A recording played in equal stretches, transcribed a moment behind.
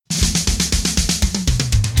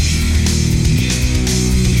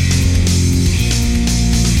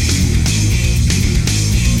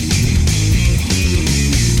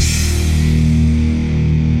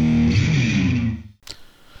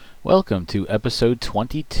Welcome to episode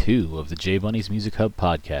 22 of the J Bunny's Music Hub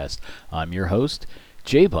podcast. I'm your host,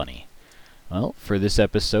 J Bunny. Well, for this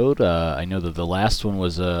episode, I know that the last one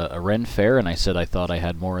was a Ren Fair, and I said I thought I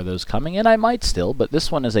had more of those coming, and I might still, but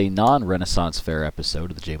this one is a non-Renaissance Fair episode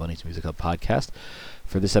of the J Bunny's Music Hub podcast.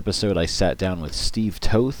 For this episode, I sat down with Steve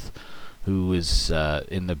Toth, who is was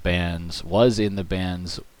in the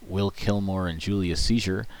bands Will Kilmore and Julia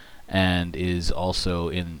Seizure, and is also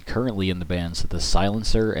currently in the bands The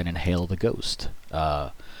Silencer and Inhale the Ghost.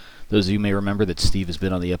 Those of you may remember that Steve has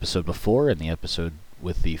been on the episode before, in the episode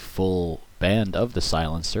with the full band of The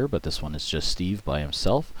Silencer, but this one is just Steve by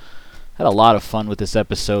himself. Had a lot of fun with this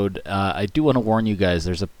episode. I do want to warn you guys,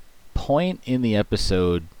 there's a point in the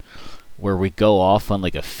episode where we go off on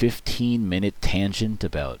like a 15-minute tangent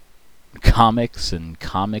about comics and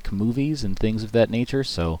comic movies and things of that nature,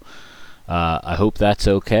 so I hope that's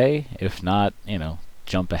okay. If not,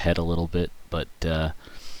 jump ahead a little bit. But,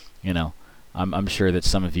 I'm sure that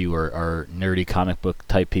some of you are nerdy comic book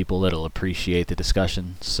type people that'll appreciate the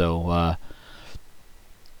discussion. So,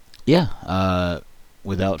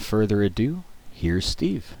 without further ado, here's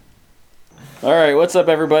Steve. All right, what's up,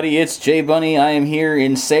 everybody? It's Jay Bunny. I am here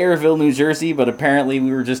in Sayreville, New Jersey, but apparently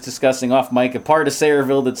we were just discussing off mic a part of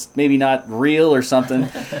Sayreville that's maybe not real or something.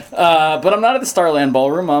 But I'm not at the Starland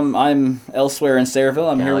Ballroom. I'm elsewhere in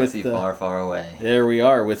Sayreville. I'm Galaxy here with far, far away. There we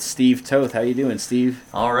are with Steve Toth. How you doing, Steve?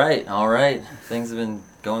 All right. Things have been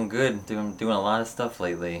going good. Doing a lot of stuff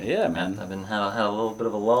lately. Yeah, man. I've been had a little bit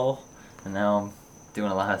of a lull, and now I'm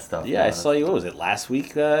doing a lot of stuff. Yeah, I saw you. What was it, last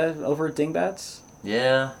week over at Dingbats?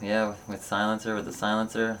 Yeah, with the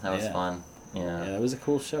Silencer, that was fun. Yeah, that was a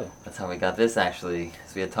cool show. That's how we got this, actually,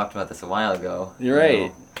 because we had talked about this a while ago. You're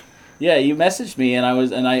right. Yeah, you messaged me, and I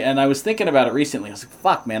was thinking about it recently. I was like,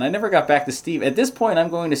 "Fuck, man, I never got back to Steve." At this point, I'm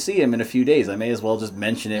going to see him in a few days. I may as well just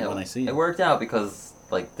mention it when I see him. It worked out because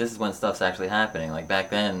this is when stuff's actually happening.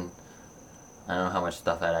 Back then, I don't know how much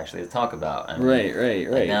stuff I had actually to talk about.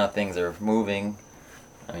 Right. Now things are moving.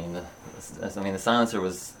 I mean, the Silencer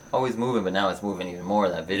was always moving, but now it's moving even more.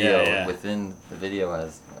 That video within the video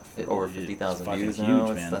has over 50,000 views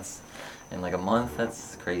now. That's in like a month.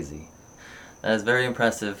 That's crazy. That is very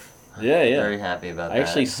impressive. Yeah. Very happy about that. I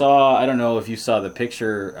actually saw, I don't know if you saw the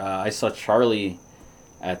picture, I saw Charlie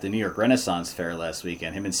at the New York Renaissance Fair last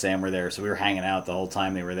weekend. Him and Sam were there, so we were hanging out the whole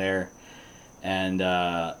time they were there. And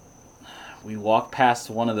we walked past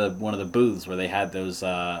one of the booths where they had those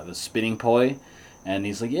the spinning poi. And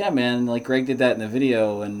he's like, "Yeah, man, Greg did that in the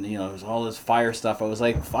video, and, it was all this fire stuff." I was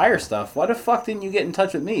like, "Fire stuff? Why the fuck didn't you get in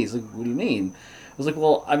touch with me?" He's like, "What do you mean?" I was like,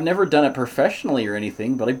 "Well, I've never done it professionally or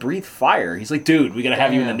anything, but I breathe fire." He's like, "Dude, we gotta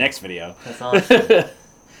have you in the next video." That's awesome.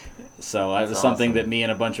 So that was something that me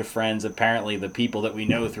and a bunch of friends, apparently the people that we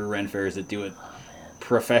know through Ren Fairs that do it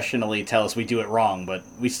professionally, tell us we do it wrong, but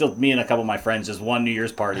me and a couple of my friends, just one New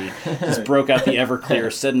Year's party, just broke out the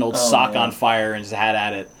Everclear, set an old sock on fire, and just had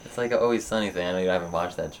at it. It's like an Always Sunny thing. I know you haven't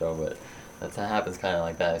watched that show, but that happens kind of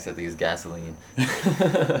like that, except they use gasoline.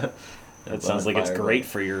 That sounds like it's great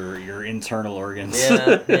for your internal organs.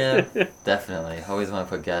 Yeah, definitely. Always want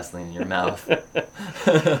to put gasoline in your mouth.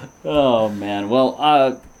 Oh, man.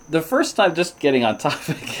 Well, the first time, just getting on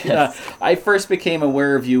topic, yes. I first became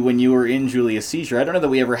aware of you when you were in Julia Seizure. I don't know that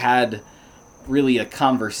we ever had really a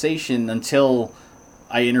conversation until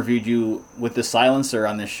I interviewed you with The Silencer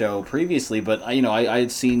on this show previously, but I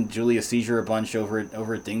had seen Julia Seizure a bunch over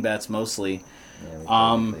at Dingbats mostly. Yeah, we play a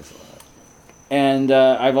lot. And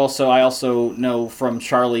I also know from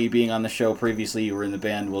Charlie being on the show previously, you were in the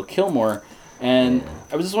band Will Kilmore, and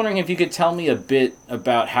I was just wondering if you could tell me a bit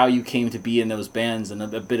about how you came to be in those bands and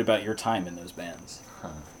a bit about your time in those bands.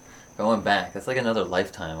 Going back, that's like another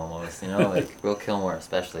lifetime almost, Will Kilmore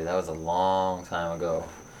especially. That was a long time ago.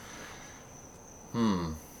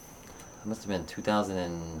 It must have been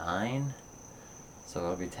 2009, so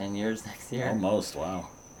it'll be 10 years next year. Almost, wow.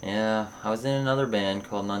 Yeah, I was in another band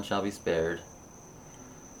called None Shall Be Spared,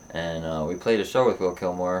 and we played a show with Will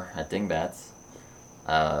Kilmore at Dingbats.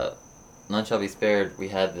 None Shall Be Spared, we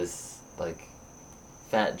had this,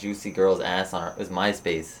 fat, juicy girl's ass on it was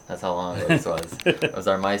MySpace. That's how long ago this was. It was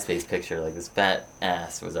our MySpace picture, this fat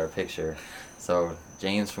ass was our picture. So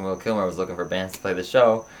James from Will Kilmore was looking for bands to play the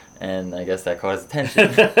show, and I guess that caught his attention.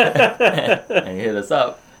 And he hit us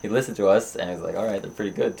up. He listened to us, and he was like, "All right, they're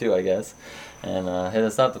pretty good too, I guess." And hit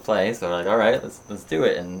us up to play. So we're like, "All right, let's do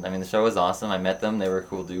it." And the show was awesome. I met them; they were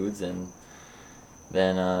cool dudes. And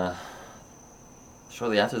then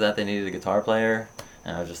shortly after that, they needed a guitar player,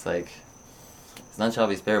 and I was just like, "None Shall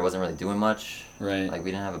Be Spared" wasn't really doing much. Right.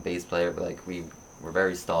 We didn't have a bass player, but we were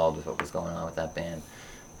very stalled with what was going on with that band,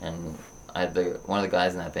 and I had one of the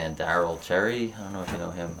guys in that band, Daryl Cherry. I don't know if you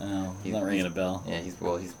know him. Oh, he's not ringing a bell. Yeah, he's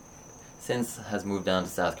since has moved down to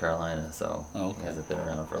South Carolina, so he hasn't been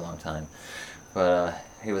around for a long time. But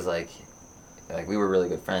he was like we were really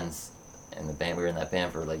good friends in the band. We were in that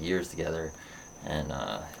band for like years together, and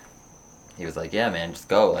he was like, yeah, man, just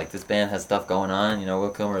go. Like, this band has stuff going on. You know, Will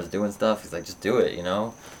Kilmer is doing stuff. He's like, just do it, you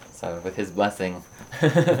know? So with his blessing,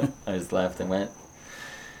 I just left and went.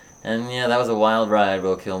 And, yeah, that was a wild ride,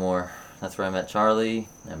 Will Kilmer. That's where I met Charlie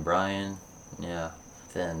and Brian. Yeah.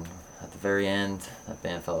 Then, at the very end, that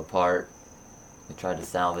band fell apart. We tried to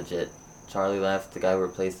salvage it. Charlie left. The guy who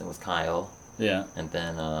replaced him was Kyle. Yeah. And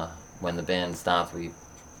then when the band stopped, we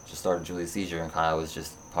just started Julius Caesar, and Kyle was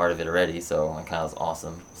just part of it already. So, and Kyle's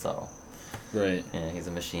awesome, so... Right. Yeah, he's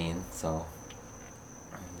a machine, so...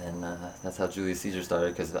 And then that's how Julius Caesar started,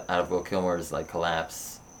 because out of Will Kilmer's, like,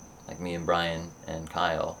 collapse, like, me and Brian and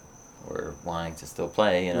Kyle were wanting to still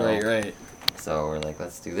play, you know? Right. So we're like,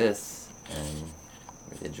 let's do this, and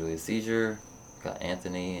we did Julius Caesar, got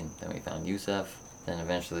Anthony, and then we found Yusef. Then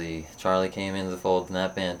eventually Charlie came into the fold in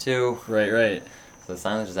that band, too. Right. So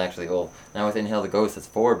Silence is actually old. Now with Inhale the Ghost, it's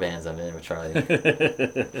 4 bands I've been in with Charlie.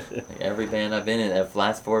 Like every band I've been in, the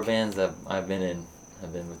last 4 bands I've been in,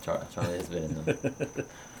 have been with Charlie. Charlie has been in them.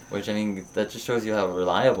 Which, I mean, that just shows you how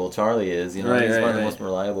reliable Charlie is. You know, he's one of the most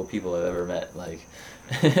reliable people I've ever met. Like,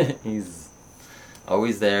 he's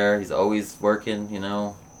always there. He's always working, you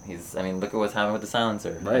know. I mean, look at what's happening with the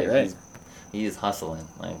Silencer. Right. He is hustling.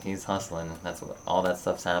 Like, he's hustling. That's what all that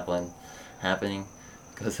stuff's happening.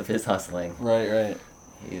 Because of his hustling. Right.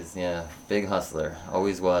 He's, big hustler.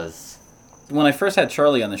 Always was. When I first had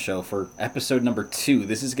Charlie on the show for episode number 2,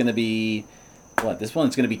 this is going to be... What? This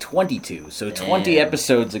one's going to be 22. So 20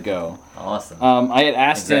 episodes ago. Awesome. I had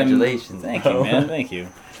asked him... Congratulations. Thank you, man. Thank you.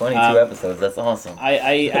 22 episodes. That's awesome.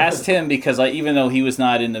 I asked him because even though he was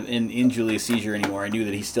not in Julius Caesar anymore, I knew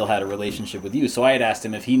that he still had a relationship with you. So I had asked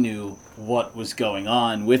him if he knew what was going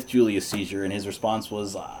on with Julius Caesar, and his response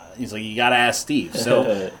was... He's like, you gotta ask Steve.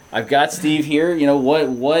 So I've got Steve here. You know,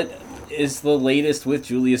 what is the latest with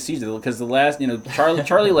Julius Caesar? Because the last,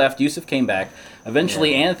 Charlie left, Yusef came back.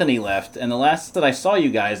 Eventually Anthony left, and the last that I saw you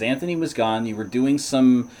guys, Anthony was gone. You were doing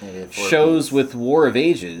some shows with War of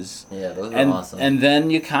Ages. Yeah, those were awesome. And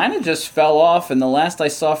then you kind of just fell off, and the last I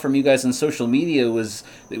saw from you guys on social media was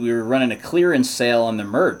that we were running a clearance sale on the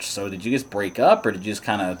merch. So did you guys break up, or did you just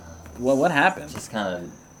kind of, what happened? Just kind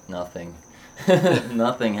of nothing.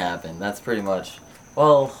 Nothing happened. That's pretty much...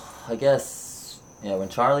 Well, I guess... Yeah, when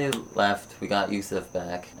Charlie left, we got Yusef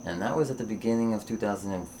back. And that was at the beginning of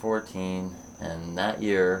 2014. And that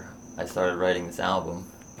year, I started writing this album.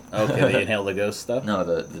 Okay, the Inhale the Ghost stuff? No,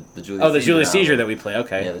 the Julius Caesar. Oh, the Julius Caesar that we play,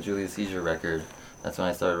 okay. Yeah, the Julius Caesar record. That's when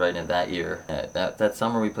I started writing it that year. That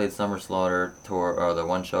summer, we played Summer Slaughter tour, or the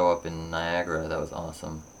one show up in Niagara. That was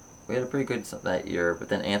awesome. We had a pretty good that year, but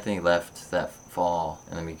then Anthony left that fall,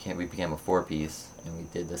 and then we became a 4-piece, and we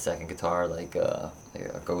did the second guitar like a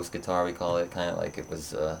ghost guitar, we call it, kind of like it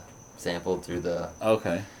was sampled through the...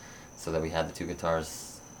 Okay. So that we had the 2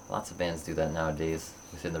 guitars. Lots of bands do that nowadays.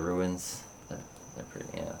 Within the Ruins, they're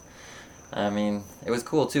pretty, I mean, it was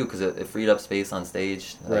cool too, because it freed up space on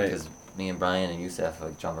stage, right? Because me and Brian and Yusef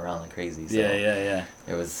like jump around like crazy. So Yeah.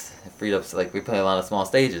 It freed up, like we play a lot of small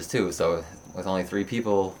stages too, so with only 3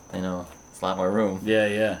 people, it's a lot more room.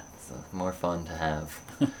 Yeah. It's more fun to have.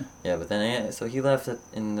 Yeah, but then, so he left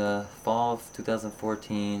in the fall of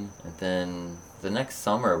 2014, and then the next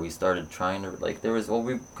summer we started trying to, like,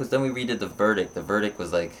 because then we redid The Verdict. The Verdict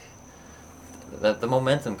was like, the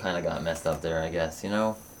momentum kind of got messed up there, I guess,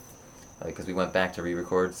 Like, because we went back to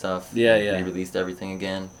re-record stuff. Yeah. Re-released everything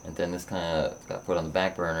again, and then this kind of got put on the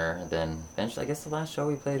back burner, and then eventually, I guess the last show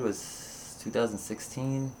we played was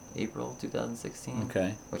 2016, April 2016.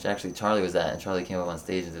 Okay. Which actually Charlie was at, and Charlie came up on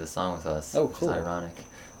stage and did a song with us. Oh, cool. Which is ironic.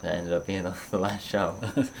 That ended up being the last show.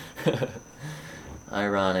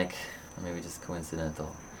 Ironic, or maybe just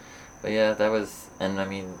coincidental. But yeah, that was, and I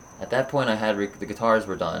mean, at that point I had, the guitars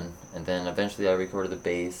were done, and then eventually I recorded the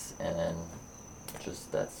bass, and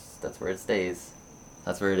just, that's where it stays.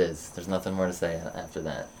 That's where it is. There's nothing more to say after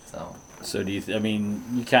that, so... So do you?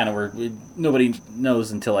 You kind of were. Nobody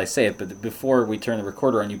knows until I say it. But before we turned the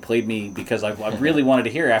recorder on, you played me because I really wanted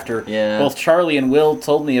to hear after both Charlie and Will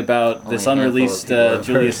told me about this unreleased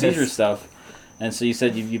Julius Caesar stuff, and so you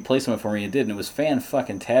said you played some for me. You did, and it was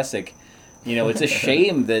fan-fucking-tastic. It's a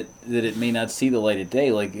shame that it may not see the light of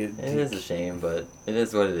day. Like it is a shame, but it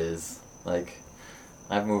is what it is. Like,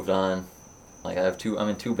 I've moved on. Like I'm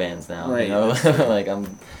in 2 bands now. Right. Like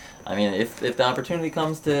I mean, if the opportunity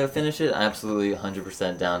comes to finish it, absolutely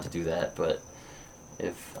 100% down to do that. But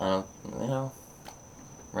if I don't,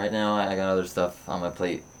 right now I got other stuff on my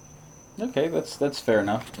plate. Okay, that's fair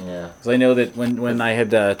enough. Yeah. Because I know that when I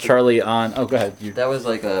had Charlie on... Oh, go ahead. That was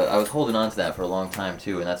like I was holding on to that for a long time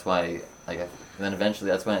too, and that's why then eventually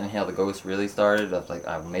that's when Inhale the Ghost really started.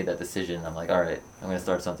 I made that decision. I'm like, all right, I'm gonna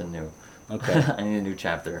start something new. Okay. I need a new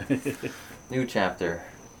chapter. New chapter.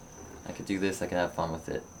 I could do this. I could have fun with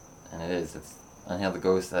it, and it is. It's Inhale the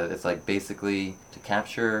Ghost. It's like basically to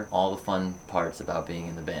capture all the fun parts about being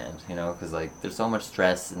in the band. You know, because like there's so much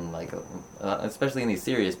stress and like especially in these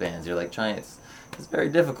serious bands, you're like trying. It's very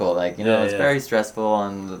difficult. Like you know, it's very stressful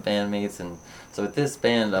on the bandmates and. So with this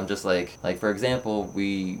band, I'm just like for example,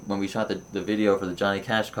 when we shot the video for the Johnny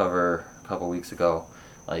Cash cover a couple weeks ago,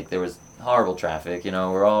 like there was horrible traffic, you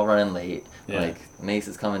know, we're all running late. Yeah. Like Mace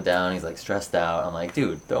is coming down, he's like stressed out. I'm like,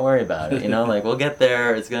 dude, don't worry about it, you know, like we'll get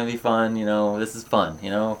there, it's gonna be fun, you know, this is fun,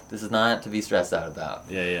 you know, this is not to be stressed out about.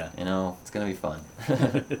 Yeah. You know, it's gonna be fun.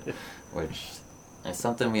 Which is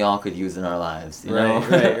something we all could use in our lives, you know?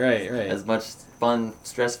 Right. As much fun,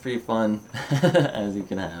 stress-free fun as you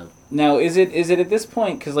can have. Now, is it at this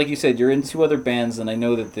point, because like you said, you're in two other bands, and I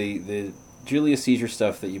know that the Julius Caesar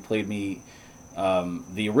stuff that you played me,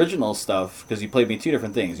 the original stuff, because you played me two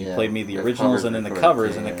different things. You played me the originals and then the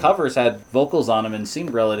covers, and the covers had vocals on them and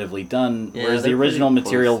seemed relatively done, whereas the original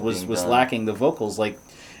material was lacking the vocals. Like,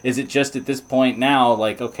 is it just at this point now,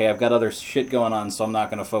 like, okay, I've got other shit going on, so I'm not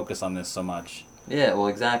going to focus on this so much? Yeah, well,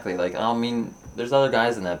 exactly. Like, I mean, there's other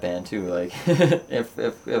guys in that band too. Like, if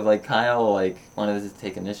like Kyle like wanted to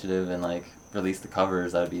take initiative and like release the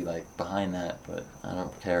covers, I'd be like behind that. But I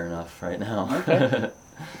don't care enough right now. Okay.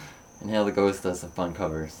 Inhale the Ghost does some fun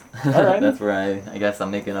covers. All right. That's where I guess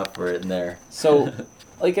I'm making up for it in there. So,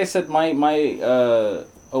 like I said, my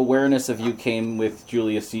awareness of you came with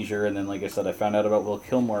Julius Caesar, and then, like I said, I found out about Will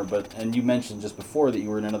Kilmore. And you mentioned just before that you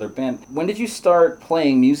were in another band. When did you start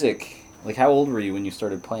playing music? Like, how old were you when you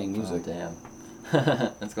started playing music? Oh,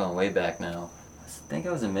 damn. That's going way back now. I think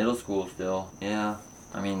I was in middle school still. Yeah.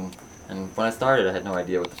 I mean, and when I started, I had no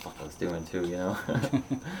idea what the fuck I was doing, too, you know?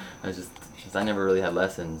 I never really had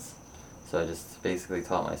lessons. So I just basically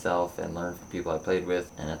taught myself and learned from people I played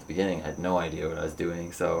with. And at the beginning, I had no idea what I was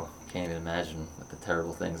doing, so I can't even imagine what the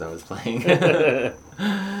terrible things I was playing. It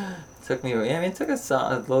took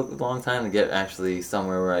a long time to get actually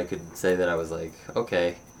somewhere where I could say that I was like,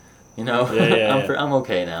 okay. You know, I'm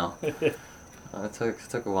okay now. It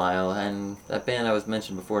took a while, and that band I was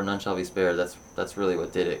mentioned before, None Shall Be Spared. That's really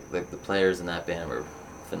what did it. Like the players in that band were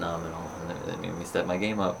phenomenal, and they made me step my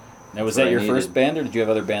game up. Now, was that your first band, or did you have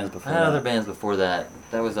other bands before? I had other bands before that.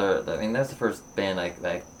 That was that's the first band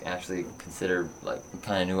I actually considered like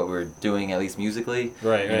kind of knew what we were doing, at least musically.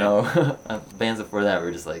 Right. You know, bands before that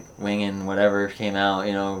were just like winging whatever came out.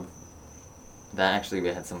 You know. That actually we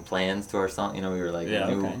had some plans to our song. You know, we were like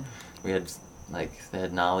we had like they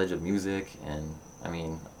had knowledge of music, and I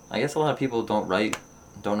mean, I guess a lot of people don't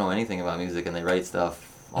know anything about music, and they write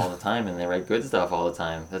stuff all the time, and they write good stuff all the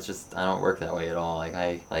time. That's just I don't work that way at all. Like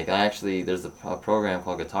I actually there's a program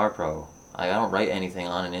called Guitar Pro. I don't write anything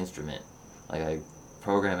on an instrument. Like I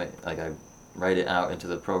program it. Like I write it out into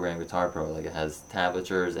the program Guitar Pro. Like it has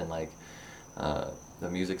tablatures and like. The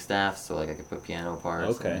music staff, so like I could put piano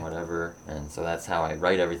parts and whatever, and so that's how I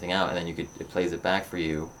write everything out, and then it plays it back for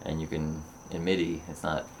you, and you can in MIDI. It's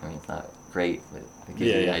not great, but it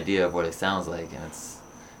gives you the idea of what it sounds like, and it's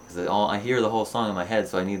because I hear the whole song in my head,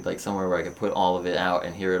 so I need like somewhere where I can put all of it out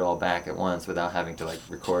and hear it all back at once without having to like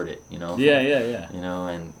record it, you know. Yeah. You know,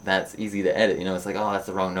 and that's easy to edit. You know, it's like that's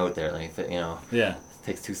the wrong note there. Let me fit. You know. Yeah.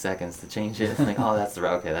 Takes 2 seconds to change it. It's like, that's the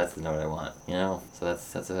okay, that's the note I want. You know, so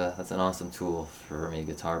that's an awesome tool for me,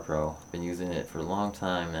 Guitar Pro. Been using it for a long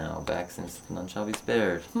time now, back since None Shall Be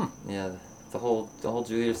Spared. Yeah, the whole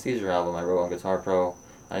Julius Caesar album I wrote on Guitar Pro.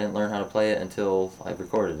 I didn't learn how to play it until I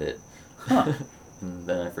recorded it. Huh. And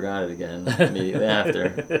then I forgot it again immediately after,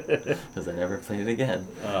 because I never played it again.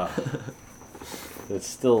 That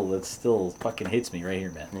still fucking hits me right here,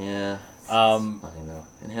 man. Yeah. Funny though.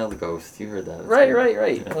 Inhale the Ghost. You heard that. That's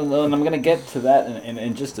right. Well, and I'm going to get to that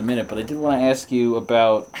in just a minute, but I did want to ask you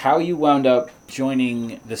about how you wound up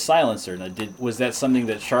joining the Silencer. Now, was that something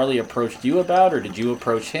that Charlie approached you about, or did you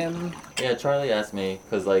approach him? Yeah, Charlie asked me,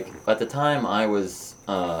 because like at the time I was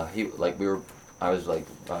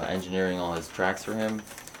engineering all his tracks for him.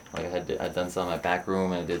 Like I'd done some at Back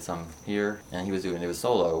Room and I did some here, and it was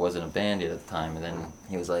solo. It wasn't a band yet at the time, and then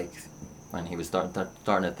he was like, when he was starting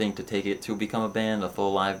to think to take it to become a band, a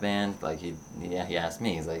full live band, like he asked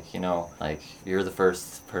me, he's like, like you're the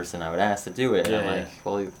first person I would ask to do it, and I'm like,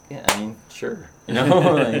 well, yeah, I mean, sure,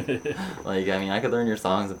 like I mean, I could learn your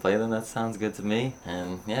songs and play them. That sounds good to me,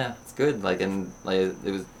 and yeah, it's good. Like, and like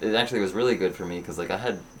it actually was really good for me because like I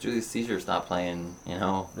had Julius Caesar stop playing,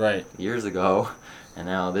 right, years ago, and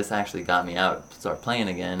now this actually got me out to start playing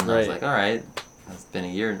again. And I was like, all right, it's been a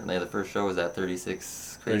year. The first show was at 36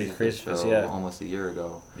 Crazy show almost a year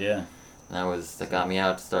ago. Yeah. And that got me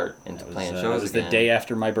out to start playing shows again. That was the day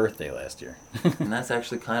after my birthday last year. And that's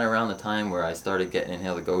actually kind of around the time where I started getting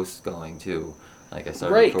Inhale the Ghost going too. Like I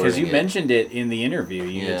started right, because you mentioned it in the interview.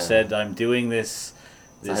 You had said, I'm doing this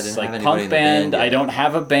like punk band. I don't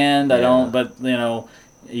have a band. I don't, but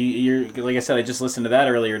you're like I said, I just listened to that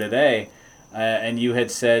earlier today. And you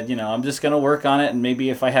had said, I'm just going to work on it, and maybe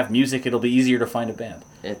if I have music, it'll be easier to find a band.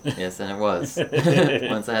 Yes, and it was.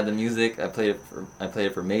 Once I had the music, I played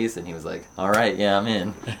it for Mace, and he was like, "All right, yeah, I'm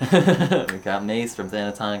in." We got Mace from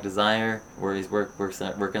Thanatonic Desire, where he's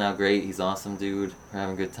working out great. He's awesome, dude. We're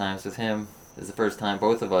having good times with him. This is the first time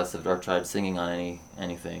both of us have tried singing on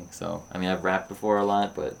anything. So, I mean, I've rapped before a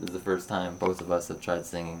lot, but this is the first time both of us have tried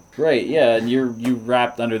singing. Right, yeah, and you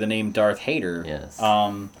rapped under the name Darth Hater. Yes.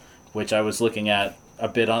 Which I was looking at a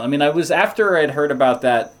bit on. I mean, I was after I'd heard about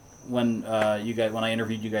that when when I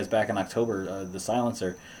interviewed you guys back in October, the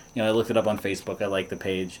Silencer. I looked it up on Facebook. I liked the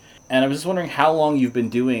page, and I was just wondering how long you've been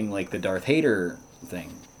doing like the Darth Hater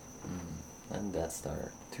thing. When did that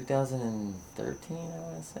start? 2013, I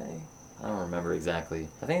want to say. I don't remember exactly.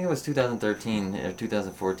 I think it was 2013 or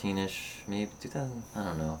 2014-ish, maybe 2000. I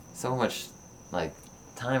don't know. So much, like,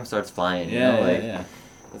 time starts flying. Yeah.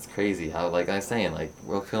 It's crazy how, like I was saying, like,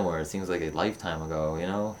 Will Kilmer, it seems like a lifetime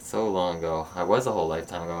ago, so long ago. I was a whole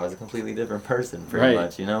lifetime ago. I was a completely different person, pretty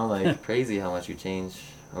much, like, crazy how much you change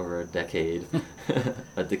over a decade.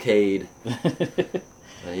 A decade.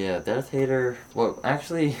 But yeah, Darth Hater, well,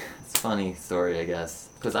 actually, it's a funny story, I guess,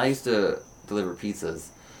 because I used to deliver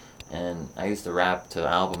pizzas, and I used to rap to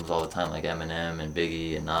albums all the time, like Eminem and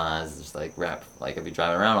Biggie and Nas, just, like, rap, like, I'd be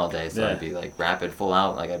driving around all day, so I'd be, like, rapping full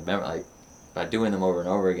out, like, I'd remember, like, by doing them over and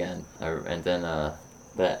over again. And then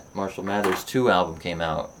that Marshall Mathers 2 album came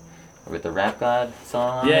out with the Rap God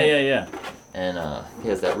song on it. Yeah. And he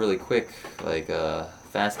has that really quick, like,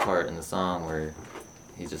 fast part in the song where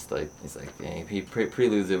he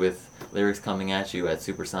preludes it with lyrics coming at you at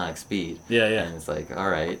supersonic speed. Yeah. And it's like, all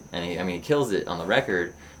right. And he kills it on the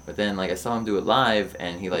record. But then, like, I saw him do it live,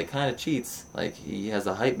 and he, like, kind of cheats. Like, he has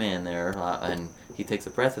a hype man there, and he takes a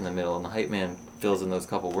breath in the middle, and the hype man fills in those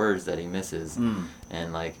couple words that he misses.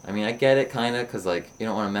 And, like, I mean, I get it, kind of, because, like, you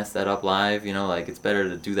don't want to mess that up live, like, it's better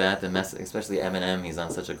to do that than mess, especially Eminem, he's on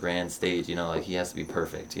such a grand stage, like, he has to be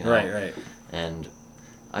perfect, Right. And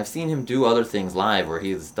I've seen him do other things live where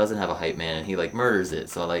he doesn't have a hype man, and he, like, murders it,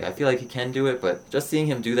 so, like, I feel like he can do it, but just seeing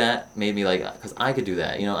him do that made me, like, because I could do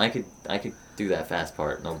that, I could do that fast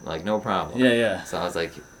part, no problem. Yeah. So I was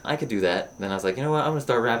like, I could do that. Then I was like, you know what? I'm gonna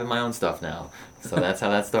start rapping my own stuff now. So that's how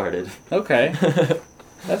that started. Okay.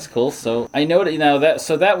 That's cool. So I know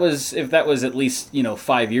that was if that was at least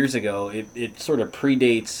 5 years ago. It sort of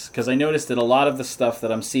predates because I noticed that a lot of the stuff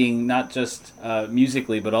that I'm seeing, not just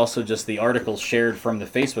musically, but also just the articles shared from the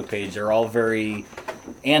Facebook page, are all very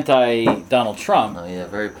anti-Donald Trump. Oh yeah,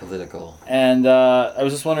 very political. And I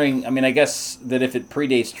was just wondering. I mean, I guess that if it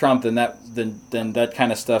predates Trump, then that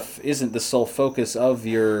kind of stuff isn't the sole focus of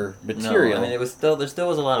your material. No, I mean there still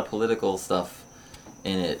was a lot of political stuff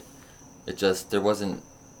in it. It just there wasn't.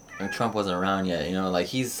 I mean, Trump wasn't around yet, like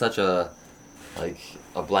he's such a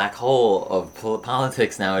black hole of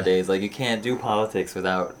politics nowadays. Like you can't do politics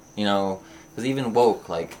without, because even woke,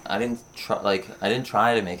 like I didn't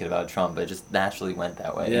try to make it about Trump, but it just naturally went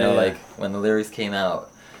that way. Like when the lyrics came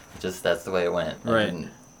out, just that's the way it went. Right.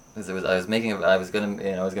 Because I was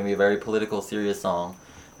gonna be a very political, serious song,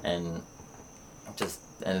 and it just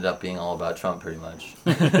ended up being all about Trump pretty much.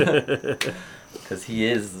 Because he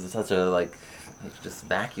is such a just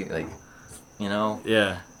vacuum,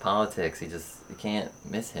 politics. You can't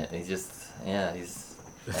miss him. He's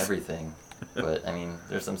everything. But I mean,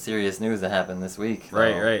 there's some serious news that happened this week.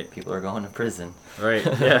 Right. People are going to prison. Right.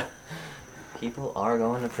 Yeah. People are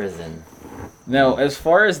going to prison. Now, as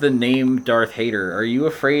far as the name Darth Hater, are you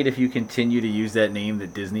afraid if you continue to use that name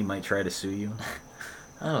that Disney might try to sue you?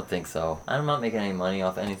 I don't think so. I'm not making any money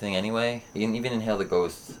off anything anyway. Even Inhale the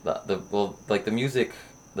Ghost, the music.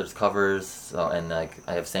 There's covers and I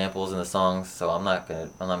have samples in the songs, so I'm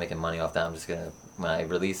not making money off that. I'm just gonna when I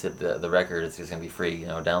release it, the record, it's just gonna be free.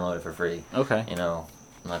 Download it for free. Okay. I'm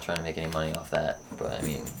not trying to make any money off that, but I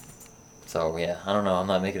mean, So yeah, I don't know. I'm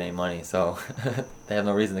not making any money, so they have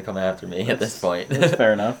no reason to come after me at this point. That's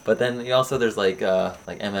fair enough. But then there's like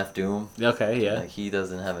MF Doom. Okay, yeah. Like he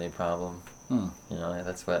doesn't have any problem. Hmm. You know,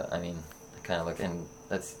 that's what I mean. Kind of like, and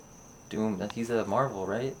that's Doom. That he's a Marvel,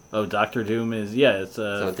 right? Oh, Doctor Doom is it's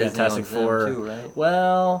So Fantastic Disney owns Four. them too, right?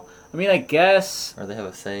 Well, I mean, I guess. Or they have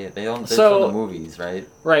a say. They own So- the movies, right?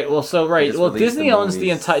 Right. Well, just released Disney the owns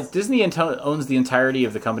the movies. entire owns the entirety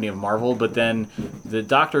of the company of Marvel, but then the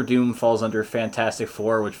Doctor Doom falls under Fantastic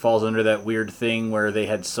Four, which falls under that weird thing where they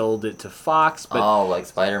had sold it to Fox. But Oh, like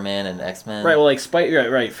Spider-Man and X-Men. right, well, like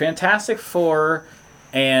right, Fantastic Four,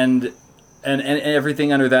 and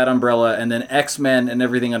everything under that umbrella, and then X-Men and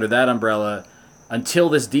everything under that umbrella, until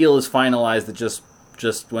this deal is finalized that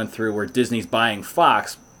just went through where Disney's buying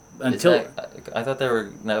Fox. Until I thought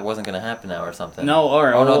that wasn't going to happen now or something. No, all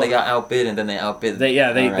right. Oh no, well, they got outbid and then they outbid. they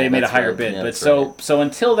All right, made a that's higher right. bid. Yeah, But that's so right. so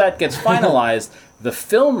until that gets finalized, the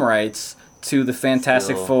film rights to the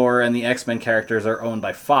Fantastic Still- Four and the X-Men characters are owned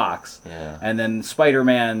by Fox. Yeah. And then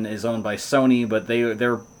Spider-Man is owned by Sony, but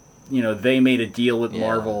they made a deal with Yeah,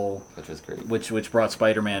 Marvel, which was great. which brought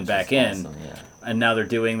Spider-Man back in. Awesome, yeah. And now they're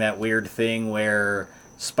doing that weird thing where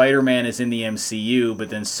Spider-Man is in the MCU,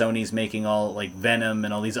 but then Sony's making all like Venom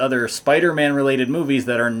and all these other Spider-Man related movies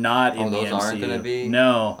that are not in the those MCU. aren't gonna be?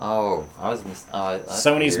 No. Oh, I was. That's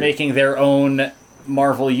Sony's weird. making their own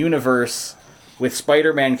Marvel universe with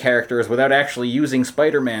Spider-Man characters without actually using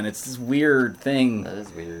Spider-Man. It's this weird thing. That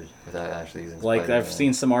is weird without actually using. Like Spider-Man. I've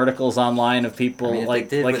seen some articles online of people I mean, if like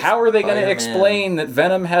they did with how are they going to Spider-Man- explain that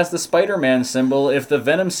Venom has the Spider-Man symbol if the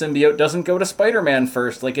Venom symbiote doesn't go to Spider-Man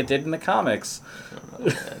first like it did in the comics?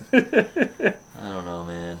 I don't know,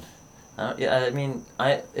 man.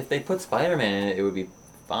 If they put Spider-Man in it, it would be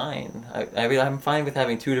fine. I mean, I'm fine with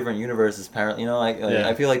having two different universes. Apparently, Yeah.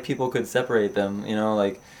 I feel like people could separate them.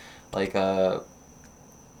 Like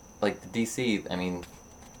the DC. I mean,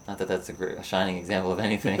 not that that's a shining example of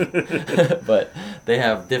anything, but they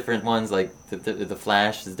have different ones. Like the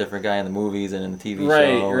Flash is a different guy in the movies and in the TV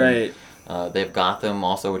show. Right. And, they have Gotham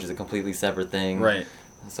also, which is a completely separate thing. Right.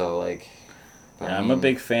 So like. but Yeah, I I'm a mean,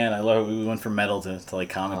 big fan. I love we went from metal to like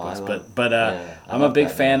comic Oh, books, I but love- but yeah, I I'm a love big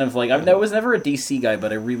Batman. fan of like I was never a DC guy,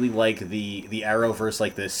 but I really like the Arrowverse,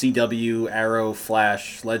 like the CW, Arrow,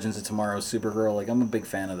 Flash, Legends of Tomorrow, Supergirl. Like I'm a big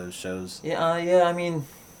fan of those shows. Yeah. I mean,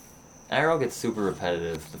 Arrow gets super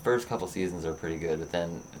repetitive. The first couple seasons are pretty good, but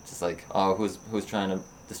then it's just like, oh, who's trying to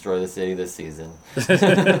destroy the city this season?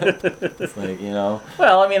 It's like,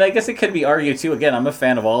 Well, I mean, I guess it could be argued too. Again, I'm a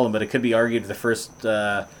fan of all of them, but it could be argued the first.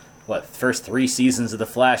 First 3 seasons of The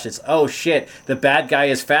Flash, it's, oh shit, the bad guy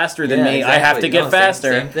is faster than Yeah, me, I have exactly. to get No,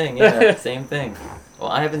 faster. Same thing, yeah, same thing. Well,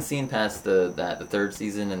 I haven't seen past the 3rd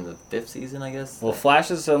season and the 5th season, I guess. Well, Flash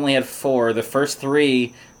has only had 4. The first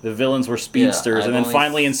 3, the villains were speedsters, I've and then only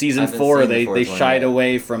finally in season haven't 4, seen the they 4th one shied yet.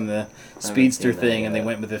 away from the speedster seen that, thing, and they yeah.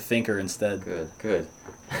 went with the thinker instead. Good.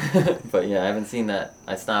 But yeah, I haven't seen that.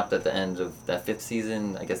 I stopped at the end of that 5th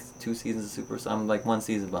season. I guess 2 seasons of Super. So I'm like 1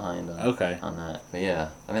 season behind on that. But yeah,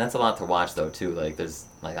 I mean that's a lot to watch though too. Like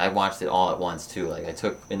I watched it all at once too. Like I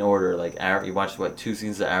took in order. Like Arrow, you watched 2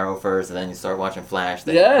 seasons of Arrow first, and then you start watching Flash.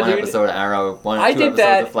 Then Yeah, 1 dude. episode of Arrow, 2 I did episodes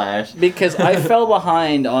that of Flash. because I fell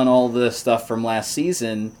behind on all the stuff from last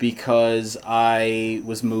season because I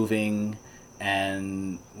was moving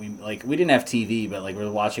and we didn't have TV, but like we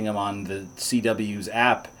were watching them on the CW's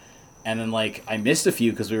app, and then like I missed a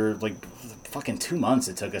few because we were like fucking 2 months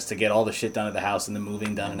it took us to get all the shit done at the house and the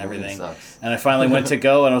moving done and Moving everything. sucks. And I finally went to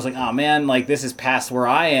go and I was like, oh man, like this is past where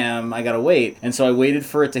I am. I gotta wait. And so I waited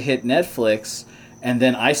for it to hit Netflix, and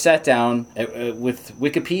then I sat down with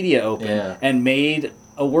Wikipedia open Yeah. and made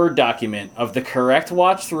a Word document of the correct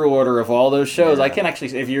watch through order of all those shows. Yeah. I can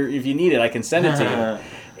actually, if you need it, I can send it to you.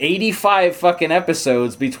 85 fucking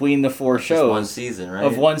episodes between the 4 shows. Just 1 season, right?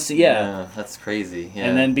 Of 1 yeah. That's crazy. Yeah.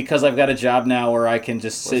 And then because I've got a job now where I can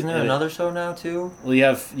just sit. Wasn't there another show now too? Well, you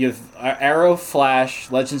have Arrow, Flash,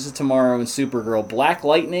 Legends of Tomorrow, and Supergirl. Black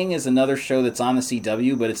Lightning is another show that's on the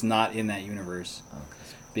CW, but it's not in that universe.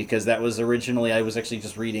 Because that was originally, I was actually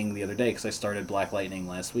just reading the other day because I started Black Lightning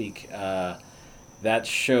last week. That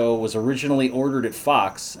show was originally ordered at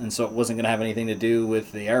Fox, and so it wasn't going to have anything to do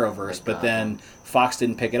with the Arrowverse. Thank But God. then Fox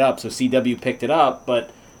didn't pick it up, so CW picked it up.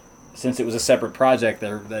 But since it was a separate project,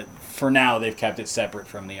 that for now they've kept it separate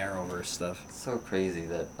from the Arrowverse stuff. It's so crazy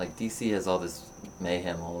that like DC has all this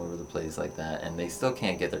mayhem all over the place like that, and they still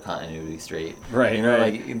can't get their continuity straight. Right, You know,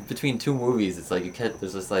 right. like in between two movies, it's like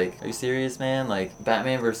there's just like, are you serious, man? Like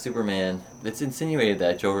Batman vs Superman, it's insinuated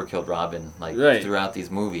that Joker killed Robin like Right. throughout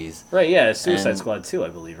these movies. Right, yeah, Suicide And- Squad 2, I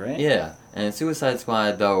believe, right? Yeah, and in Suicide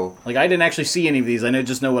Squad though, Like, I didn't actually see any of these. I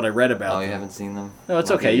just know what I read about oh, you them. haven't seen them? No, it's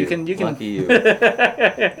Lucky okay. You can. Lucky you.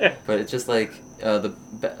 But it's just like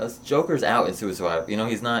Joker's out in Suicide Squad. You know,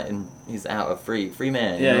 he's not in. He's out a free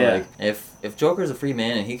man. You Yeah, know, yeah. Like if Joker's a free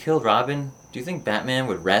man and he killed Robin, do you think Batman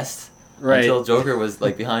would rest Right. until Joker was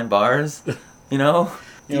like behind bars? You know.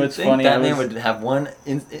 You know, Do it's think funny, I Batman was- would have one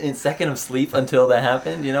in second of sleep until that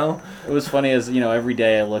happened. You know. It was funny as, every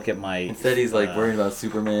day I look at my... Instead, he's like worried about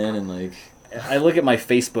Superman and like. I look at my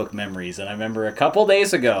Facebook memories, and I remember a couple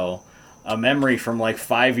days ago, a memory from like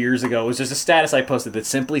 5 years ago. It was just a status I posted that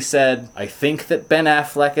simply said, "I think that Ben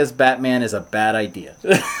Affleck as Batman is a bad idea."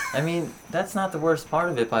 I mean, that's not the worst part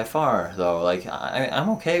of it by far, though. Like, I'm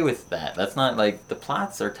okay with that. That's not, like, the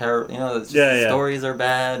plots are terrible. You know, it's just, Yeah, the yeah. stories are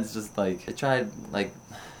bad. It's just, like,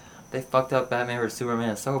 they fucked up Batman vs.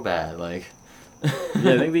 Superman so bad. Like,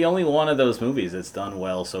 Yeah, I think the only one of those movies that's done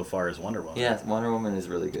well so far is Wonder Woman. yeah, Wonder Woman is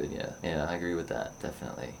really good, yeah. Yeah, I agree with that,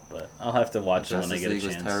 definitely. But I'll have to watch it when I Justice get a League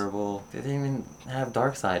was chance. terrible. They didn't even have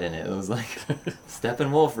Darkseid in it. It was like,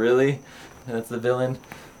 Steppenwolf, really? That's the villain?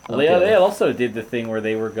 Well, they also did the thing where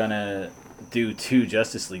they were gonna do 2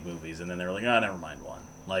 Justice League movies, and then they were like, "Oh, never mind one."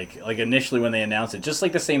 Like initially when they announced it, just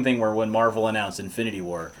like the same thing where when Marvel announced Infinity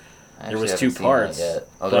War, I there actually was haven't 2 seen parts. that yet. Oh,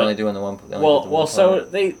 but- they're only doing the one. they only did the one So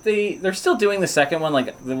part? they're still doing the second one,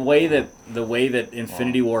 like the way that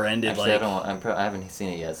Infinity War ended. Actually, like, I haven't seen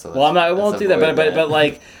it yet, so. well, I won't let's do that, avoid but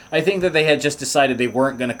like I think that they had just decided they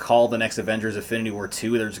weren't going to call the next Avengers Infinity War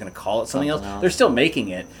 2. They're just going to call it something else. Something else. They're still making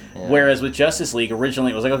it. Yeah. Whereas with Justice League,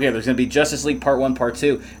 originally it was like, okay, there's going to be Justice League Part 1, Part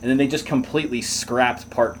 2, and then they just completely scrapped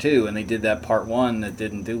Part 2, and they did that Part 1 that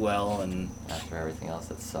didn't do well, and After everything else,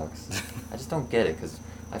 that sucks. I just don't get it because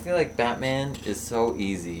I feel like Batman is so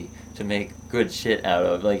easy to make good shit out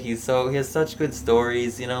of. Like he has such good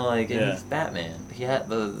stories, you know. Like and Yeah. he's Batman. He had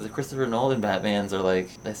the Christopher Nolan Batmans are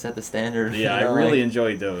like they set the standard. yeah, you know, I really like,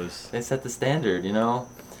 enjoyed those. they set the standard, you know.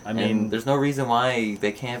 I And mean, there's no reason why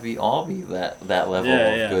they can't all be that level Yeah,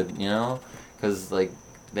 of yeah. good, you know, because like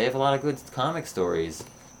they have a lot of good comic stories.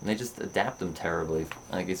 And they just adapt them terribly.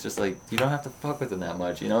 Like it's just like you don't have to fuck with them that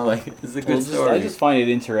much, you know. Like it's a good story. I just find it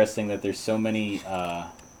interesting that there's so many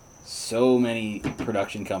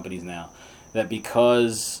production companies now that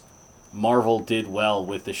because Marvel did well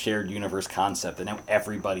with the shared universe concept, and now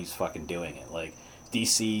everybody's fucking doing it. Like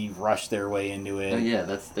DC rushed their way into it. Oh, yeah,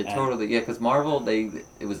 they And- totally because Marvel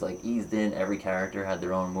it was like eased in. Every character had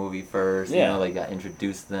their own movie first. Yeah. You know, like got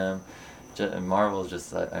introduced to them. And Marvel's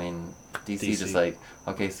just I mean DC just like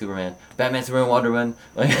okay, Superman, Batman, Superman, Wonder Woman,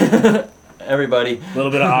 like everybody, A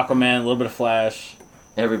little bit of Aquaman, a little bit of Flash.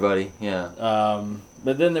 everybody, yeah.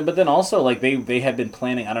 But then also like they had been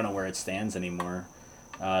planning. I don't know where it stands anymore.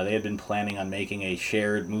 They had been planning on making a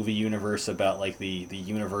shared movie universe about like the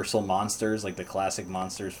Universal monsters, like the classic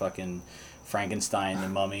monsters, fucking Frankenstein, the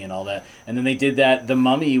Mummy, and all that. And then they did the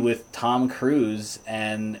Mummy with Tom Cruise,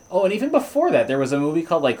 and even before that, there was a movie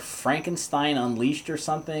called like Frankenstein Unleashed or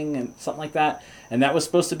something like that. And that was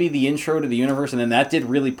supposed to be the intro to the universe, and then that did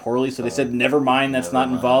really poorly. So they said, never mind, that's Never not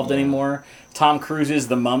mind, involved yeah. anymore. Tom Cruise's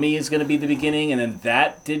The Mummy is going to be the beginning, and then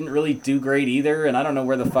that didn't really do great either. And I don't know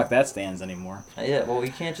where the fuck that stands anymore. Yeah, well,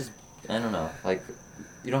 you can't just I don't know like.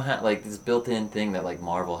 You don't have like this built-in thing that like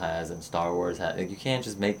Marvel has and Star Wars has. Like, you can't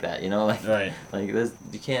just make that, you know. Like, Right. Like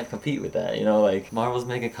you can't compete with that, you know. Like Marvel's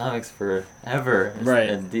making comics forever,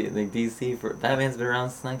 Right. And DC Batman's been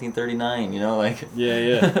around since 1939, you know. Like,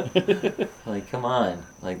 Yeah. like come on,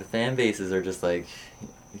 like the fan bases are just like,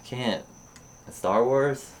 you can't. Star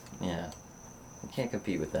Wars, yeah, you can't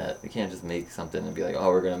compete with that. You can't just make something and be like, oh,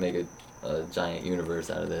 we're gonna make a giant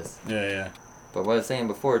universe out of this. Yeah. But what I was saying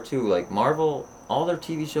before too, like Marvel, all their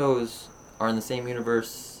TV shows are in the same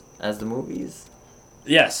universe as the movies.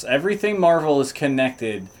 Yes, everything Marvel is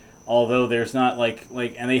connected, although there's not like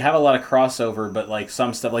and they have a lot of crossover, but like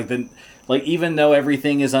some stuff like even though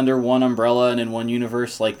everything is under one umbrella and in one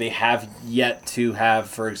universe, like they have yet to have,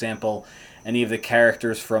 for example, any of the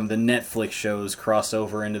characters from the Netflix shows cross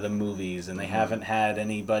over into the movies, and they haven't had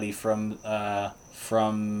anybody from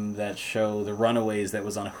that show, The Runaways, that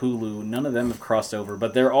was on Hulu. None of them have crossed over,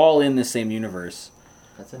 but they're all in the same universe.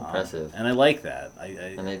 That's impressive. And I like that.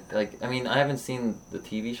 And they I mean, I haven't seen the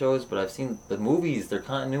TV shows, but I've seen the movies. Their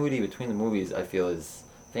continuity between the movies, I feel, is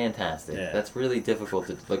fantastic. Yeah. That's really difficult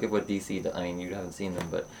to look at what DC. I mean, you haven't seen them,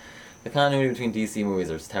 but the continuity between DC movies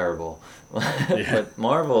is terrible. Yeah. But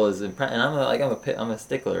Marvel is and I'm a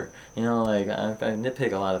stickler. You know, like I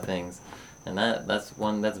nitpick a lot of things, and that's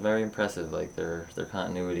one that's very impressive. Like their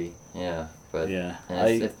continuity. Yeah, but Yeah,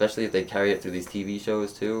 and especially if they carry it through these TV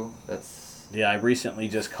shows too. Yeah, I recently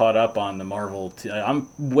just caught up on the Marvel. I'm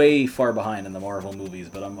way far behind in the Marvel movies,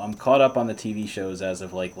 but I'm caught up on the TV shows as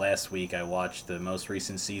of like last week. I watched the most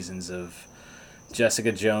recent seasons of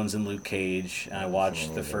Jessica Jones and Luke Cage, and I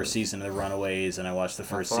watched the first season of The Runaways, and I watched the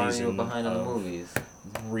first How far season are you behind on the of movies?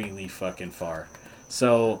 really fucking far.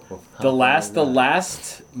 So Well, how the far last is the that?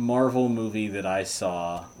 last Marvel movie that I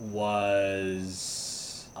saw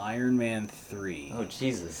was Iron Man 3. Oh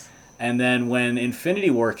Jesus! And then when Infinity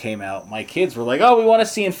War came out, my kids were like, "Oh, we want to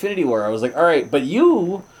see Infinity War." I was like, "All right, but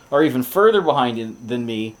you are even further behind than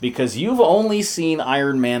me because you've only seen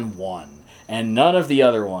Iron Man 1 and none of the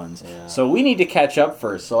other ones. Yeah. So we need to catch up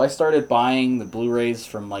first." So I started buying the Blu-rays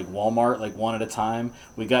from like Walmart, like one at a time.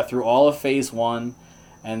 We got through all of Phase 1,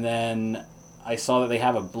 and then I saw that they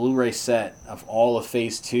have a Blu-ray set of all of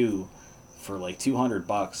Phase 2 for like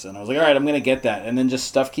 $200, and I was like, all right, I'm gonna get that. And then just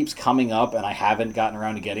stuff keeps coming up, and I haven't gotten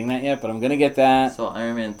around to getting that yet, but I'm gonna get that. So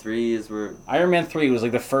Iron Man 3 is where. Iron Man 3 was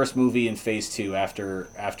like the first movie in Phase 2 after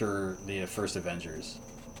the first Avengers.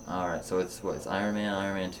 All right, so it's Iron Man,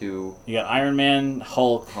 Iron Man 2, You got Iron Man,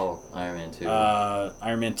 Hulk, Iron Man 2.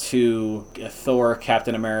 Iron Man 2, Thor,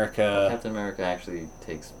 Captain America. Captain America actually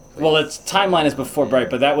takes. Place. Well, its timeline is before, Yeah. right?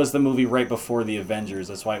 But that was the movie right before the Avengers.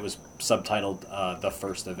 That's why it was subtitled The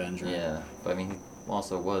First Avenger. Yeah, but I mean, he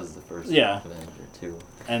also was the first Yeah. Avenger too.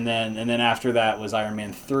 And then after that was Iron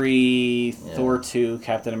Man 3, Yeah. Thor 2,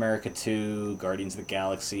 Captain America 2, Guardians of the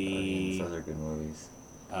Galaxy. Those are good movies.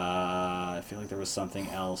 I feel like there was something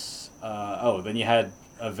else. Then you had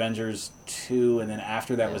Avengers 2, and then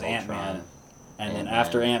after that Yeah, was Ultron. Ant-Man. And then Ant-Man.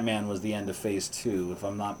 after Ant-Man was the end of Phase 2, if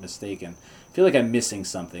I'm not mistaken. I feel like I'm missing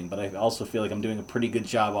something, but I also feel like I'm doing a pretty good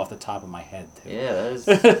job off the top of my head, too. Yeah, that is.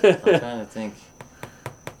 I'm trying to think.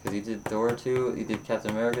 Because you did Thor 2, you did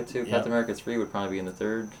Captain America 2. Yep. Captain America 3 would probably be in the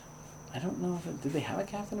third. I don't know did they have a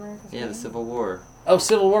Captain America? Yeah, the 3? Civil War. Oh,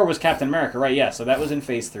 Civil War was Captain America, right, yeah, so that was in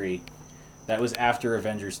Phase 3. That was after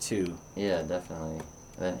Avengers 2. Yeah, definitely.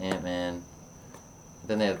 Then Ant-Man.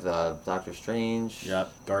 Then they have Doctor Strange.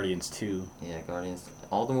 Yep. Guardians 2. Yeah, Guardians.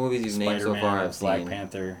 All the movies you've named so Spider-Man, far I've Black seen.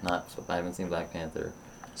 Panther. I haven't seen Black Panther.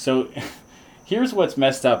 So, here's what's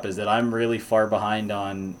messed up is that I'm really far behind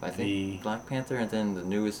on I think Black Panther and then the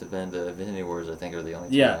newest event, the Infinity Wars, I think are the only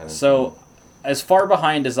two I Yeah, haven't so as far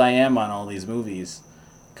behind as I am on all these movies,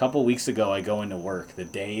 a couple weeks ago I go into work the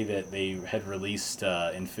day that they had released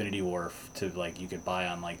Infinity War to like you could buy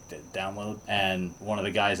on like the download, and one of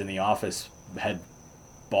the guys in the office had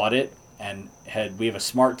bought it and we have a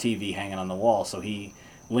smart TV hanging on the wall, so he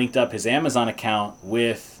linked up his Amazon account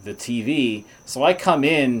with the TV. So I come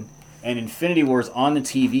in and Infinity War's on the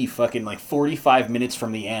TV fucking like 45 minutes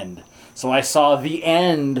from the end. So I saw the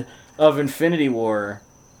end of Infinity War,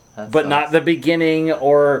 That but sucks. not the beginning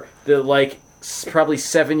or the like probably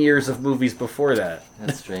 7 years of movies before that.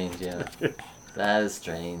 That's strange, yeah. That is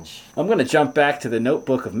strange. I'm going to jump back to the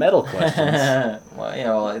notebook of metal questions.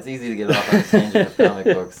 well, it's easy to get off on a tangent of comic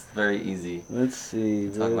books. Very easy. Let's see.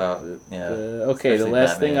 Talk about, yeah. Okay, the especially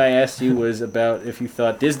last thing Batman. I asked you was about if you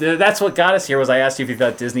thought Disney. That's what got us here. Was I asked you if you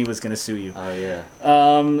thought Disney was going to sue you. Oh, yeah.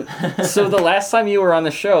 So the last time you were on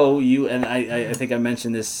the show, you and I think I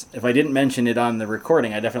mentioned this. If I didn't mention it on the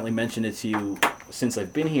recording, I definitely mentioned it to you since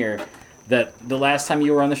I've been here. That the last time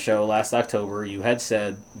you were on the show, last October, you had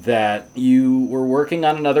said that you were working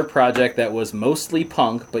on another project that was mostly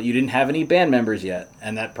punk, but you didn't have any band members yet,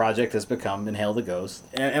 and that project has become Inhale the Ghost.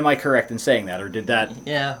 Am I correct in saying that, or did that?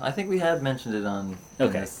 Yeah, I think we had mentioned it on...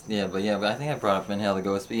 Okay. But I think I brought up Inhale the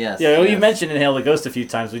Ghost, but yes. Yeah, well, you yes. mentioned Inhale the Ghost a few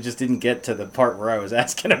times. We just didn't get to the part where I was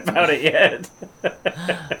asking about it yet.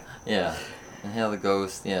 Yeah. Inhale the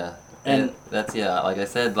Ghost, yeah. And- That's, like I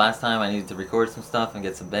said, last time I needed to record some stuff and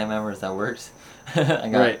get some band members. That worked. I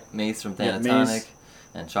got Right. Mace from Yeah, Thanatonic Mace.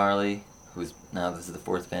 and Charlie, who's now this is the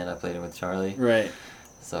fourth band I played in with Charlie. Right.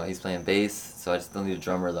 So he's playing bass, so I still need a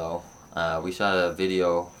drummer though. We shot a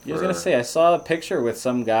video. I was going to say, I saw a picture with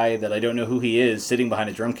some guy that I don't know who he is sitting behind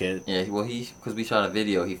a drum kit. Yeah, because we shot a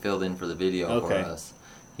video, he filled in for the video Okay. for us.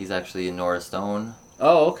 He's actually in Nora Stone,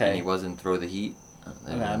 Oh, and he okay. was in Throw the Heat.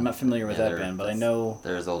 Okay, I'm not familiar with that band, but I know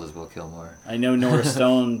They're as old as Will Kilmore. Nora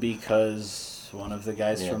Stone because one of the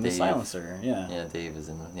guys Yeah, from Dave. The Silencer. Yeah. Yeah, Dave is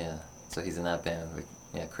in. Yeah, so he's in that band.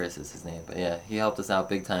 Yeah, Chris is his name. But yeah, he helped us out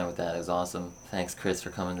big time with that. It was awesome. Thanks, Chris,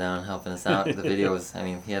 for coming down and helping us out. The video was. I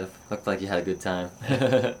mean, looked like he had a good time.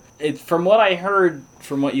 From what I heard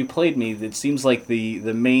from what you played me, it seems like the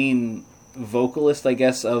main vocalist, I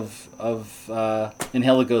guess, of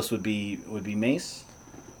Inhale the Ghost would be Mace.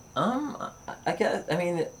 I guess. I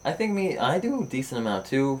mean, I think I do a decent amount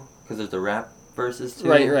too, because there's the rap verses too.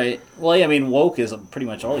 Right. Well, yeah, I mean, Woke is pretty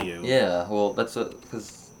much all you. Yeah. Well, that's what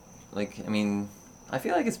because, like, I mean, I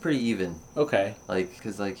feel like it's pretty even. Okay. Like,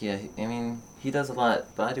 because yeah, I mean, he does a lot,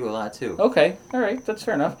 but I do a lot too. Okay. All right. That's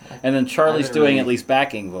fair enough. And then Charlie's doing at least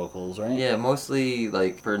backing vocals, right? Yeah, mostly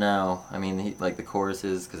like for now. I mean, like the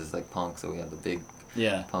choruses because it's like punk, so we have the big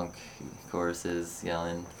punk choruses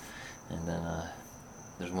yelling, and then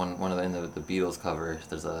there's one of the in the Beatles cover.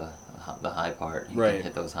 There's the high part. He can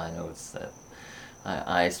hit those high notes that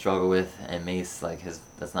I struggle with, and Mace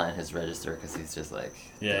that's not in his register because he's just like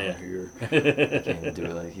here. He can't even do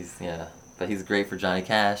it like but he's great for Johnny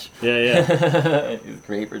Cash. Yeah. He's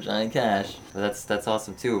great for Johnny Cash. But that's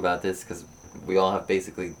awesome too about this because we all have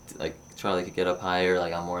basically like Charlie could get up higher,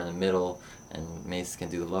 like I'm more in the middle, and Mace can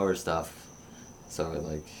do the lower stuff. So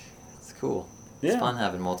it's cool. Yeah. It's fun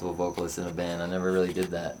having multiple vocalists in a band. I never really did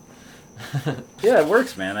that. Yeah, it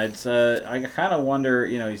works, man. It's I kind of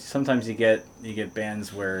wonder, sometimes you get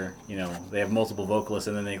bands where they have multiple vocalists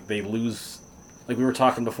and then they lose. Like we were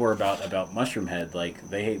talking before about Mushroom Head, like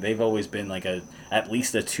they've always been like at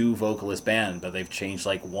least a 2 vocalist band, but they've changed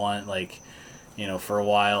like one, for a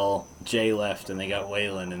while Jay left and they got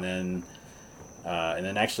Waylon, and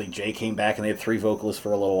then actually Jay came back and they had 3 vocalists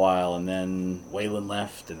for a little while, and then Waylon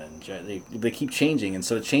left, and then Jay, they keep changing, and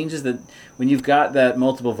so it changes that when you've got that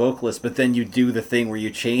multiple vocalists, but then you do the thing where you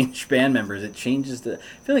change band members, I feel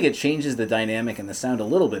like it changes the dynamic and the sound a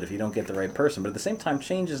little bit if you don't get the right person, but at the same time,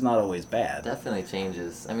 change is not always bad. Definitely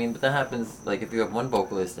changes. I mean, but that happens like if you have one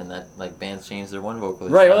vocalist and that like bands change their one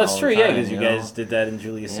vocalist. Right, well that's true, yeah, because you guys did that in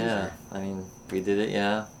Julius Caesar. Yeah, I mean, we did it,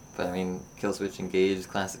 yeah. But I mean, Killswitch Engage is a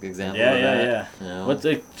classic example of that. Yeah. What's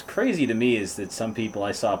crazy to me is that some people,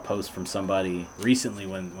 I saw a post from somebody recently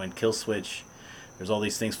when Killswitch, there's all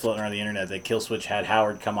these things floating around the internet that Killswitch had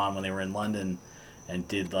Howard come on when they were in London and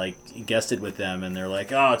did guested with them, and they're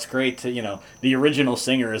like, oh, it's great to, the original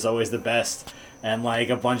singer is always the best. And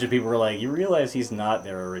a bunch of people were like, you realize he's not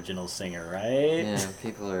their original singer, right? Yeah,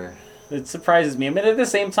 people are... It surprises me. I mean, at the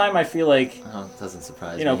same time, I feel like... Oh, it doesn't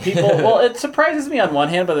surprise me. People... Well, it surprises me on one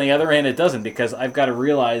hand, but on the other hand, it doesn't, because I've got to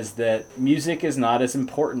realize that music is not as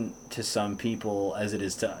important to some people as it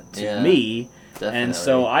is to me. Definitely. And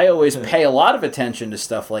so I always pay a lot of attention to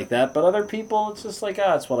stuff like that, but other people, it's just like,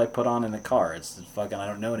 it's what I put on in the car. It's fucking... I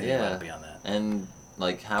don't know anything about it beyond that. And...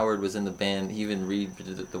 Howard was in the band. He even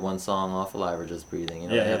did the one song off Alive or Just Breathing.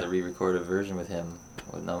 They had the re-recorded version with him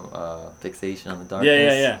with Fixation on the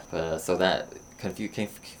Darkness. Yeah. But so that can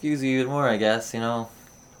confuse you even more, I guess.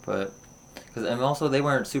 But and also they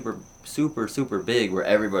weren't super big where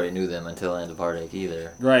everybody knew them until End of Heartache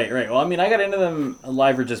either. Right. Well, I mean, I got into them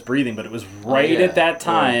Alive or Just Breathing, but it was at that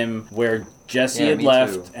time where Jesse had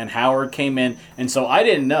left and Howard came in, and so I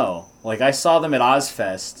didn't know. I saw them at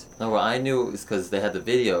Ozfest. No, well, I knew it was because they had the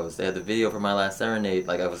videos. They had the video for My Last Serenade.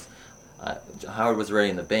 Howard was already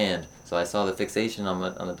in the band, so I saw the Fixation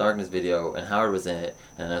on the Darkness video, and Howard was in it.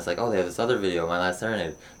 And I was like, oh, they have this other video, My Last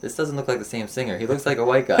Serenade. This doesn't look like the same singer. He looks like a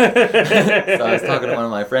white guy. So I was talking to one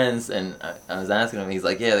of my friends, and I was asking him. He's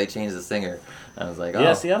like, yeah, they changed the singer. I was like, oh.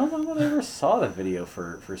 Yeah, see, I don't know that I ever saw the video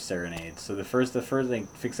for Serenade. So the first thing,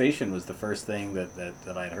 Fixation was the first thing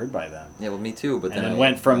that I had heard by them. Yeah, well, me too. But then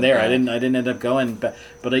went from there. I didn't end up going, but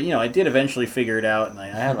I did eventually figure it out, and I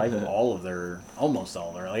have almost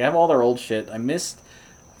all their, I have all their old shit. I missed.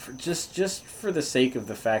 Just for the sake of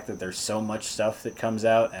the fact that there's so much stuff that comes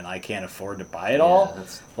out and I can't afford to buy it all.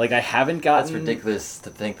 I haven't gotten... That's ridiculous to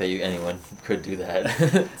think that anyone could do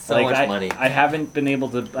that. So much money. I haven't been able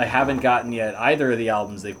to... I haven't gotten yet either of the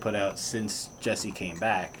albums they've put out since Jesse came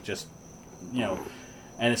back. Just,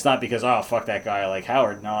 and it's not because, oh, fuck that guy, I like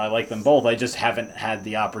Howard. No, I like them both. I just haven't had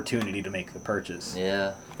the opportunity to make the purchase.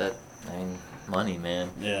 Yeah, money, man.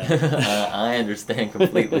 Yeah. I understand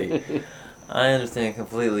completely.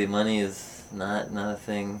 Money is not a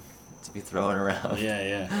thing to be thrown around.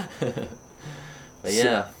 Yeah. But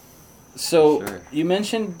yeah. So sure. You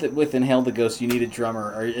mentioned that with Inhale the Ghost you need a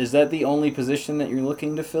drummer. Is that the only position that you're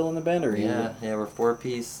looking to fill in the band? Or yeah, we're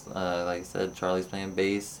 4-piece. Like I said, Charlie's playing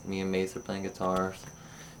bass, me and Mace are playing guitars,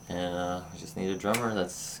 and we just need a drummer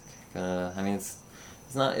that's gonna. I mean, it's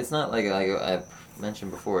not like I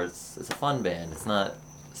mentioned before. It's a fun band. It's not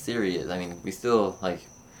serious. I mean, we still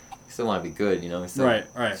want to be good, we still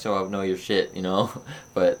right. show up, know your shit,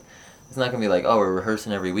 but it's not gonna be like, oh, we're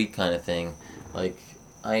rehearsing every week kind of thing.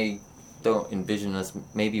 I don't envision us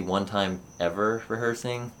maybe one time ever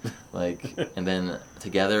rehearsing, and then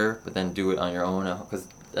together, but then do it on your own, because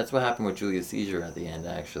that's what happened with Julius Caesar at the end.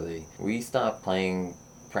 Actually, we stopped playing.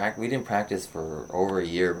 We didn't practice for over a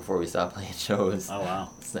year before we stopped playing shows. Oh wow!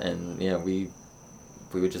 And yeah, we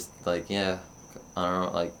would just like I don't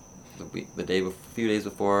know, like a few days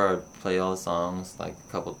before I'd play all the songs, like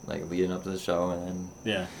a couple like leading up to the show, and then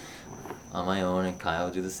Yeah. on my own, and Kyle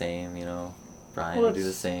would do the same. Brian would do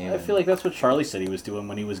the same. I feel like that's what Charlie said he was doing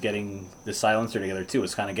when he was getting the Silencer together too.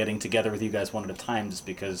 Was kind of getting together with you guys one at a time, just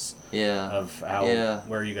because of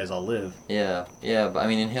where you guys all live. Yeah, but I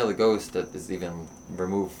mean, Inhale the Ghost, that is even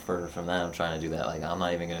removed from that. I'm trying to do that. Like, I'm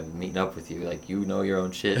not even gonna meet up with you. Like, you know your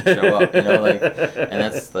own shit. Show up. Like, and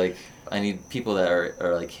that's like, I need people that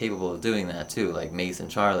are like capable of doing that too. Like Mace and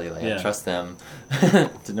Charlie. Like, I trust them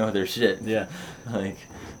to know their shit. Yeah. Like.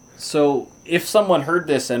 So, if someone heard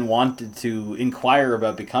this and wanted to inquire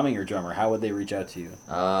about becoming your drummer, how would they reach out to you?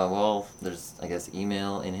 Well, there's, I guess,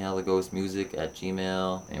 email,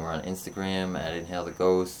 inhaletheghostmusic@gmail, and we're on Instagram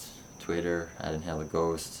 @inhaletheghost, Twitter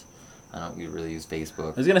 @inhaletheghost. I don't really use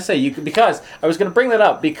Facebook. I was going to say, because I was going to bring that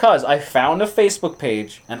up, because I found a Facebook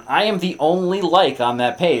page, and I am the only like on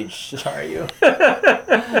that page. Are you?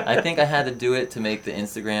 I think I had to do it to make the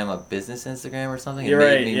Instagram a business Instagram or something. It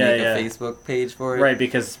made me make a Facebook page for it. Right,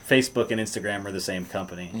 because Facebook and Instagram are the same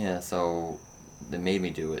company. Yeah, so they made me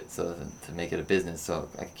do it to make it a business, so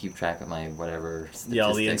I could keep track of my whatever statistics. Yeah,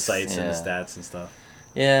 all the insights and the stats and stuff.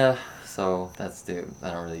 Yeah, so that's I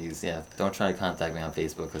don't really use. Yeah, don't try to contact me on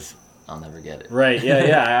Facebook because I'll never get it. Right,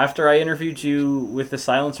 yeah. After I interviewed you with the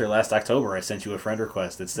Silencer last October, I sent you a friend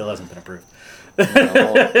request. It still hasn't been approved.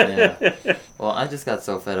 Well, I just got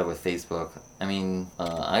so fed up with Facebook. I mean,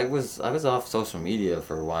 I was off social media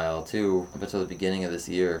for a while too, up until the beginning of this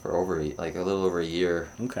year, for a little over a year.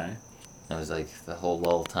 Okay. I was like the whole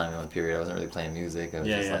lull time period. I wasn't really playing music. I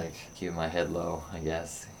was like keeping my head low, I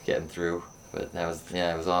guess, getting through. But I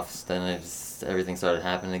was off. Then everything started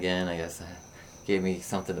happening again. I guess. Gave me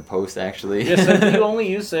something to post, actually. Yeah, so do you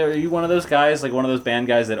only are you one of those guys, like one of those band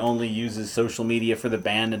guys that only uses social media for the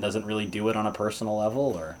band and doesn't really do it on a personal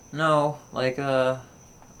level, or? No, like, I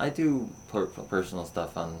do personal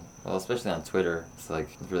stuff especially on Twitter. It's like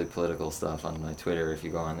really political stuff on my Twitter. If you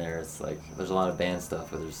go on there, it's like, there's a lot of band stuff,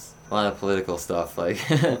 but there's a lot of political stuff, like.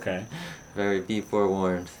 Okay. Be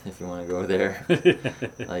forewarned if you want to go there.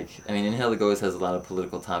 Like, I mean, Inhale the Ghost has a lot of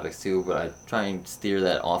political topics too, but I try and steer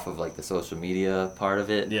that off of like the social media part of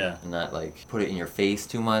it. Yeah. And not like put it in your face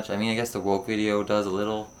too much. I mean, I guess the woke video does a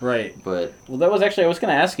little. Right. But well, that was actually, I was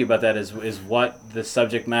going to ask you about that. Is what the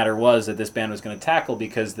subject matter was that this band was going to tackle,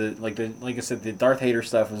 because like I said, the Darth Hater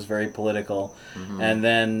stuff was very political, and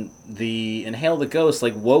then the Inhale the Ghost,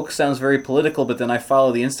 like, woke sounds very political, but then I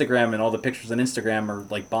follow the Instagram and all the pictures on Instagram are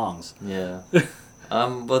like bongs. Yeah.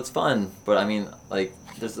 Well, it's fun, but I mean, like,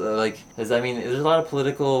 there's a lot of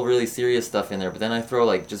political, really serious stuff in there, but then I throw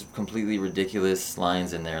like just completely ridiculous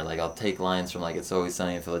lines in there. Like, I'll take lines from like It's Always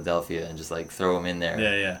Sunny in Philadelphia and just like throw them in there.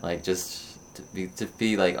 Yeah. Like, just to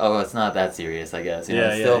be like, oh, it's not that serious, I guess.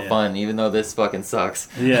 It's still fun, even though this fucking sucks.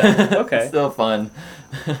 Yeah. Okay. It's still fun.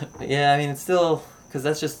 Yeah, I mean, it's still. Because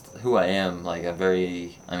that's just who I am. Like, a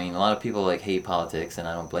lot of people like hate politics, and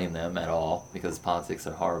I don't blame them at all, because politics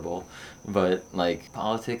are horrible. But like,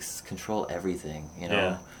 politics control everything,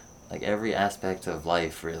 Yeah. Like every aspect of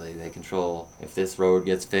life, really. They control if this road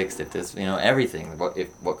gets fixed, if this, everything.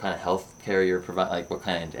 What kind of health care you're providing, like what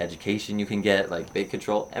kind of education you can get. Like, they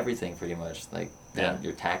control everything pretty much. Like,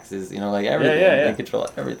 your taxes, like everything. They control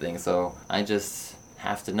everything. So I just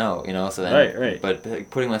have to know, so then, right. But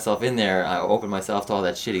putting myself in there, I open myself to all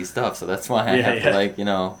that shitty stuff, so that's why I have to, like,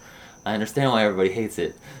 I understand why everybody hates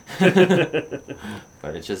it.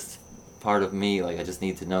 But it's just part of me, like, I just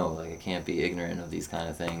need to know, like, I can't be ignorant of these kind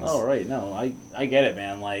of things. Oh, right, no, I get it,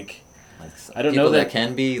 man, like I don't know that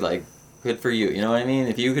can be, like, good for you, you know what I mean?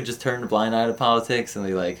 If you could just turn a blind eye to politics and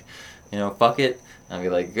be like, fuck it, I'd be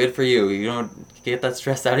like, good for you. You don't get that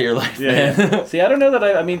stress out of your life, man. Yeah. See, I don't know that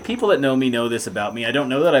I mean, people that know me know this about me. I don't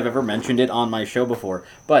know that I've ever mentioned it on my show before.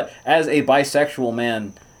 But as a bisexual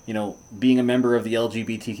man, being a member of the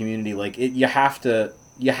LGBT community, like, you have to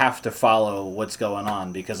follow what's going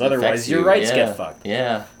on, because otherwise your rights get fucked.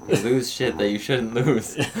 Yeah, you lose shit that you shouldn't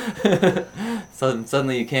lose.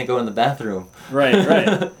 Suddenly you can't go in the bathroom. Right.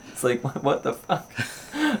 It's like, what the fuck?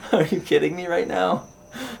 Are you kidding me right now?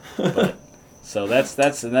 So that's I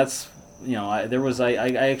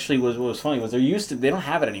actually what was funny was they don't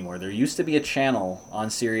have it anymore. There used to be a channel on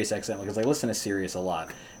Sirius XM, because I listen to Sirius a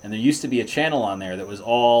lot, and there used to be a channel on there that was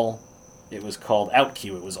called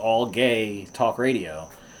OutQ. It was all gay talk radio,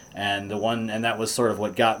 And that was sort of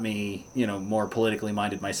what got me, more politically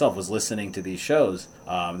minded myself, was listening to these shows.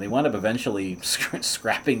 They wound up eventually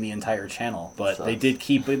scrapping the entire channel, but they did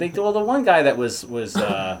keep. The one guy that was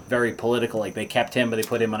very political, like they kept him, but they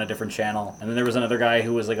put him on a different channel. And then there was another guy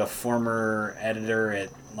who was like a former editor at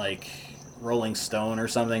like Rolling Stone or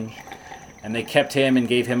something, and they kept him and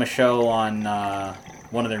gave him a show on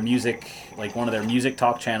one of their music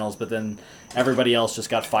talk channels. But then everybody else just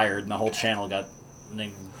got fired, and the whole channel got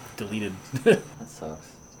deleted. That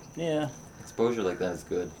sucks. Yeah. Exposure like that is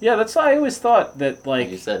good. Yeah, that's why I always thought that, like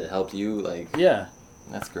you said, it helped you, yeah.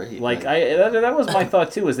 That's great. Like, that was my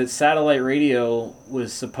thought, too, is that satellite radio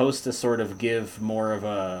was supposed to sort of give more of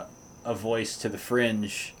a voice to the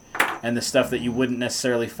fringe and the stuff that you wouldn't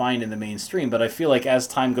necessarily find in the mainstream. But I feel like as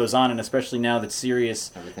time goes on, and especially now that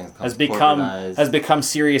Sirius has become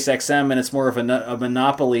Sirius XM, and it's more of a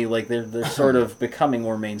monopoly, like they're sort of becoming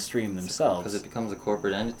more mainstream themselves. Because it becomes a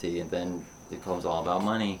corporate entity, and then it becomes all about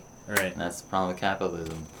money. Right. And that's the problem with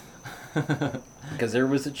capitalism. Because there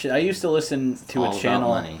was I used to listen to a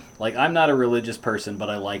channel, like, I'm not a religious person, but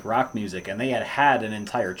I like rock music, and they had an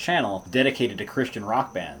entire channel dedicated to Christian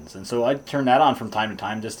rock bands, and so I'd turn that on from time to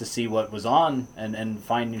time just to see what was on and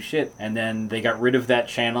find new shit. And then they got rid of that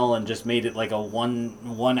channel and just made it like a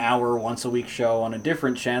one hour once a week show on a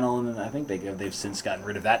different channel, and I think they've since gotten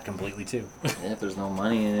rid of that completely too. Yeah, if there's no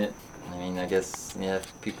money in it, I mean, I guess,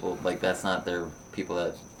 people, like, that's not their people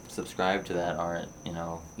that subscribe to that aren't,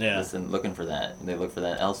 looking for that. They look for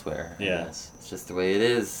that elsewhere. Yeah. It's just the way it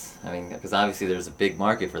is. I mean, because obviously there's a big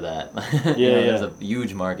market for that. There's a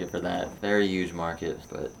huge market for that. Very huge market,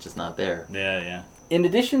 but just not there. Yeah. In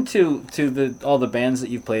addition to all the bands that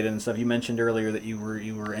you've played in and stuff, you mentioned earlier that you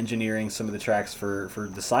were engineering some of the tracks for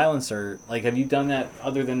the Silencer. Like, have you done that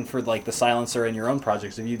other than for, like, the Silencer and your own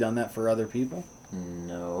projects? Have you done that for other people?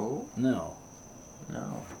 No.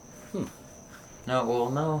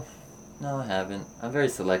 No, I haven't. I'm very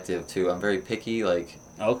selective too. I'm very picky, like.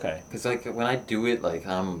 Okay. Because, like, when I do it, like,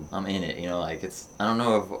 I'm in it, like, it's, I don't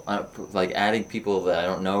know if, like, adding people that I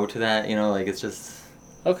don't know to that, like, it's just.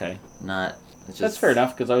 Okay. Not. It's just. That's fair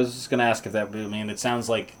enough, because I was just going to ask if that, I mean, it sounds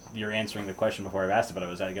like you're answering the question before I've asked it, but I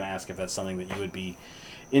was going to ask if that's something that you would be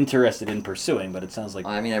interested in pursuing, but it sounds like...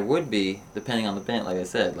 I mean, I would be, depending on the band, like I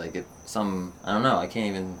said. Like, if I don't know, I can't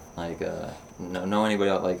even, like, know anybody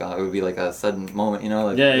else. Like, it would be, like, a sudden moment,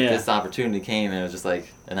 if this opportunity came, and it was just, like,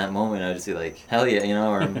 in that moment, I'd just be like, hell yeah,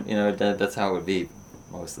 or, that's how it would be,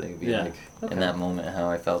 mostly. It would be, like, in that moment, how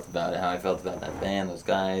I felt about it, how I felt about that band, those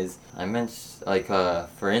guys. I mentioned, like,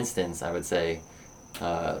 for instance, I would say,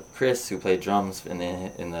 Chris, who played drums in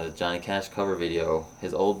the Johnny Cash cover video,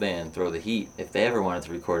 his old band, Throw the Heat, if they ever wanted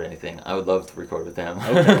to record anything, I would love to record with them.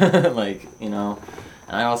 Okay. Like, and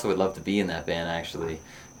I also would love to be in that band, actually.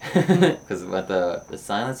 Because at the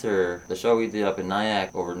Silencer, the show we did up in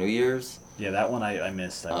Nyack over New Year's. Yeah, that one I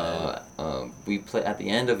missed. We play at the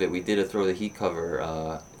end of it. We did a Throw the Heat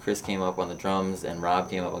cover. Chris came up on the drums and Rob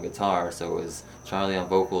came up on guitar. So it was Charlie on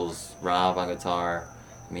vocals, Rob on guitar,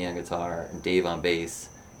 me on guitar, and Dave on bass,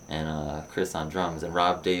 and Chris on drums. And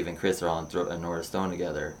Rob, Dave, and Chris are all in Nora Stone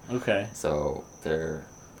together. Okay. So they're.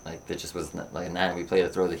 Like, it just was like a night. We played a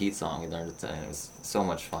Throw the Heat song. We learned it, and it was so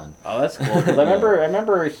much fun. Oh, that's cool. Because I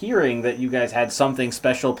remember hearing that you guys had something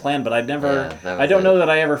special planned, but I don't know that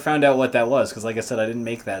I ever found out what that was. Because, like I said, I didn't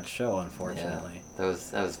make that show, unfortunately. Yeah,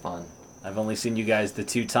 that was fun. I've only seen you guys the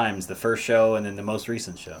 2 times, the first show and then the most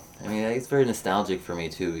recent show. I mean, it's very nostalgic for me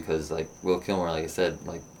too, because like Will Kilmer, like I said,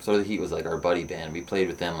 like Throw the Heat was like our buddy band. We played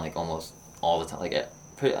with them like almost all the time. Like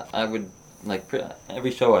I would. Like, every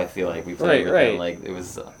show I feel like we played with them. Like, it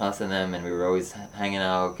was us and them, and we were always hanging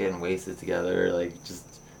out, getting wasted together, like, just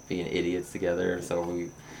being idiots together. So we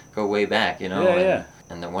go way back, Yeah.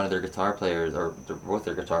 And then one of their guitar players, or both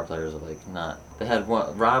their guitar players, are like not. They had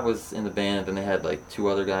one. Rob was in the band, and then they had like 2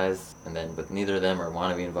 other guys, but neither of them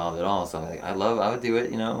want to be involved at all. So I'm like, I would do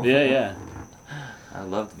it, Yeah. I'd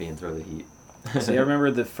love to be in Throw the Heat. See, I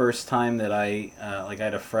remember the first time that I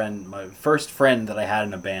had a friend, my first friend that I had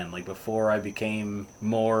in a band, like before I became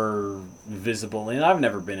more visible. And I've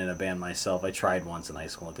never been in a band myself. I tried once in high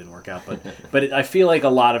school, it didn't work out. But I feel like a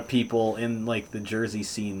lot of people in like the Jersey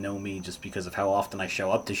scene know me just because of how often I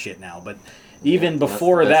show up to shit now. But even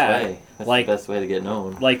before that, that's like the best way to get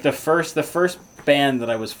known. Like the first band that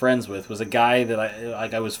I was friends with was a guy that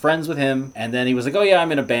I was friends with him, and then he was like, oh yeah,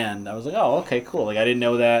 I'm in a band. I was like, oh, okay, cool. Like, I didn't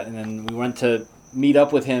know that. And then we went to meet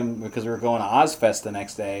up with him because we were going to Ozfest the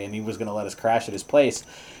next day, and he was going to let us crash at his place.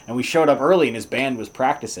 And we showed up early, and his band was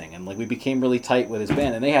practicing, and like we became really tight with his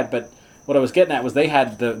band. And but what I was getting at was they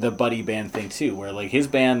had the buddy band thing too, where like his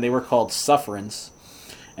band, they were called Sufferance.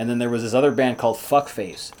 and then there was this other band called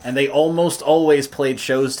Fuckface, and they almost always played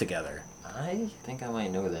shows together. I think I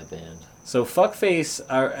might know that band. So Fuckface,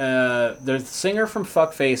 the singer from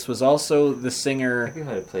Fuckface was also the I singer think we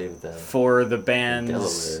might have played with them. for the in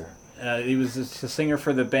band's... Delaware. He was the singer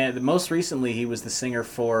for the band. Most recently, he was the singer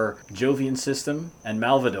for Jovian System and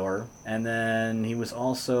Malvador, and then he was in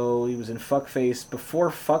Fuckface. Before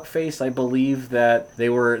Fuckface, I believe that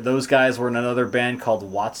those guys were in another band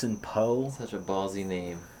called Watson Poe. Such a ballsy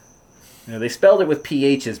name. You know, they spelled it with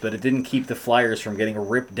PHs, but it didn't keep the flyers from getting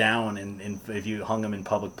ripped down if you hung them in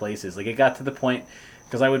public places. Like, it got to the point,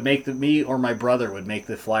 because I would me or my brother would make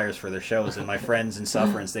the flyers for their shows, and my friends in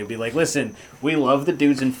Sufferance, they'd be like, listen, we love the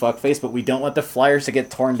dudes in Fuckface, but we don't want the flyers to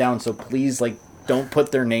get torn down, so please, like, don't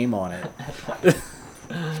put their name on it.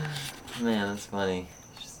 Man, that's funny.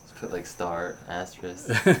 Just put like star,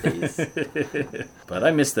 asterisk, space. But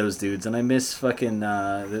I miss those dudes, and I miss fucking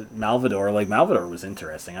the Malvador. Like, Malvador was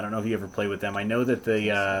interesting. I don't know if you ever played with them. I know that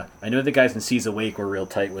the guys in Seas Awake were real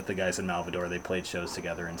tight with the guys in Malvador. They played shows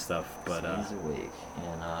together and stuff. But Seas Awake.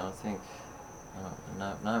 Yeah, no, I don't think.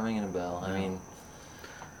 Not ringing a bell. I mean,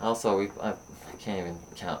 also I can't even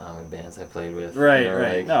count how many bands I played with. Right, you know,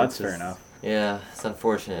 right. like, No, it's it's fair enough. Yeah, it's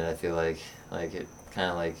unfortunate. I feel like it kind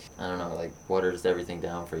of like, I don't know, like waters everything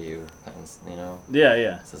down for you, you know. Yeah,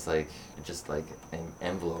 yeah. So it's like just like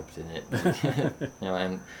enveloped in it, you know,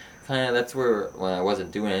 and kind of that's where when I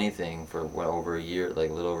wasn't doing anything for over a year, like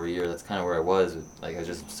a little over a year. That's kind of where I was. Like I was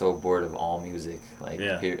just so bored of all music. Like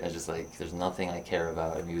I was just like, there's nothing I care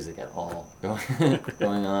about in music at all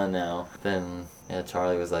going on now. Then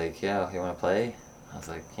Charlie was like, yeah, you want to play? I was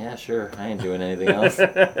like, yeah, sure. I ain't doing anything else.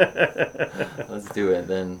 Let's do it.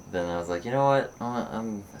 Then I was like, you know what?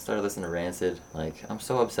 I started listening to Rancid. Like, I'm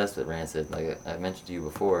so obsessed with Rancid. Like I mentioned to you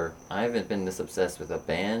before, I haven't been this obsessed with a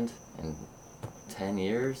band in 10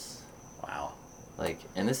 years. Wow. Like,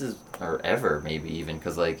 and this is, or ever maybe even,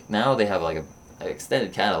 because like now they have like an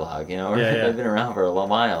extended catalog, you know? Yeah. They've been around for a long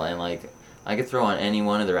while, and like I could throw on any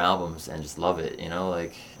one of their albums and just love it, you know?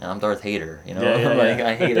 Like, and I'm Darth Hater, you know? Like,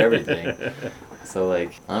 I hate everything. So,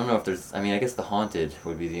 like, I don't know if there's... I mean, I guess The Haunted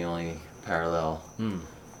would be the only parallel. And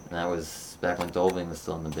that was back when Dolving was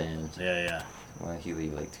still in the band. Yeah. When he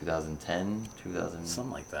leave, like, 2010, 2000...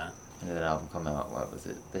 Something like that. When did that album come out? What was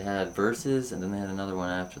it? They had Versus, and then they had another one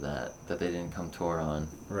after that they didn't come tour on.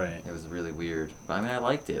 Right. It was really weird. But, I mean, I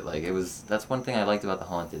liked it. Like, it was... That's one thing I liked about The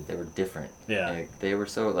Haunted. They were different. Yeah. Like, they were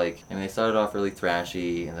so, like... I mean, they started off really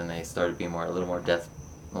thrashy, and then they started being a little more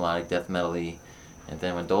melodic death metal-y. And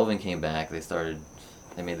then when Dolving came back, they did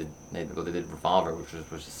Revolver, which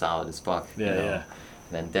was just solid as fuck. Yeah, you know? yeah.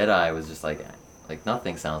 And then Deadeye was just like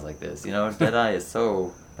nothing sounds like this, you know? Deadeye is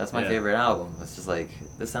so... That's my favorite album. It's just like,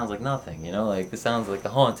 this sounds like nothing, you know? Like, this sounds like The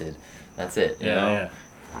Haunted. That's it, you know? Yeah.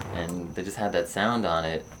 And they just had that sound on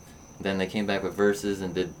it. Then they came back with Verses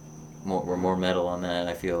and were more metal on that,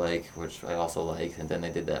 I feel like, which I also liked. And then they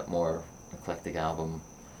did that more eclectic album,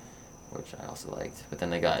 which I also liked. But then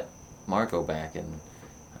they got Marco back, and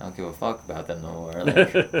I don't give a fuck about them no more.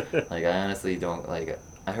 Like I honestly don't, like,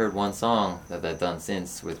 I heard one song that they've done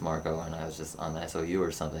since with Marco, and I was just on the SOU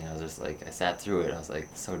or something. I was just like, I sat through it, and I was like,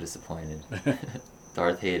 so disappointed.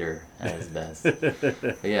 Darth Hater at his best.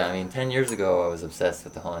 But yeah, I mean, 10 years ago I was obsessed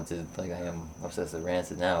with The Haunted, like I am obsessed with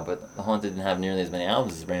Rancid now, but The Haunted didn't have nearly as many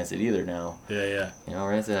albums as Rancid either now. Yeah. You know,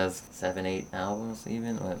 Rancid has 7, 8 albums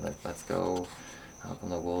even. Let's Go, How Come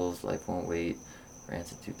the Wolves, Life Won't Wait,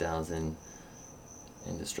 Rancid 2000,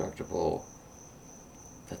 Indestructible,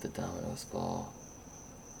 Let the Dominoes Fall,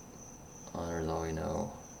 Honor Is All We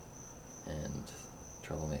Know, and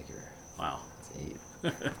Troublemaker. Wow. It's 8.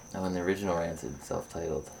 Now, in the original Rancid,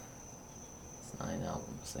 self-titled, it's 9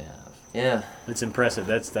 albums they have. Yeah. It's impressive.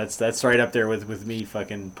 That's right up there with me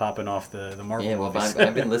fucking popping off the Marvel well, movies.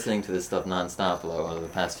 I've been listening to this stuff nonstop over the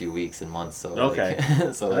past few weeks and months, so okay.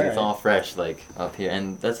 Like, so like, it's all fresh, like, up here.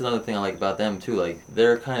 And that's another thing I like about them too. Like,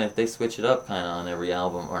 they switch it up kind of on every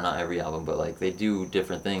album, or not every album, but like they do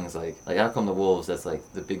different things. Like Out Come the Wolves, that's like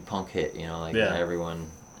the big punk hit, you know, like everyone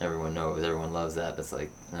knows, everyone loves that. That's like,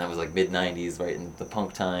 and that was like mid-90s, right in the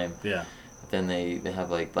punk time. Yeah. But then they have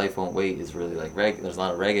like Life Won't Wait is really like there's a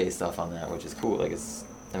lot of reggae stuff on that, which is cool. Like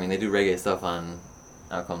they do reggae stuff on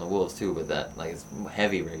Out Come the Wolves too, but that like it's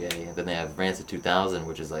heavy reggae. And then they have Rancid 2000,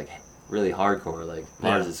 which is like really hardcore. Like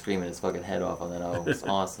Lars is screaming his fucking head off on that album. It's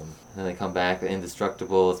awesome. And then they come back,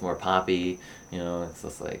 Indestructible. It's more poppy. You know, it's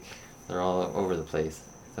just like they're all over the place.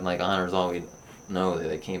 And like Honor's All We Know,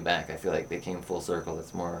 they came back. I feel like they came full circle.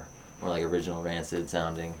 It's more like original Rancid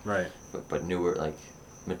sounding. Right. But newer, like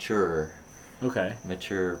maturer. Okay.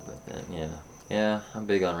 Mature, but then Yeah, I'm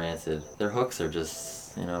big on Rancid. Their hooks are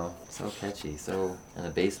just, so catchy. And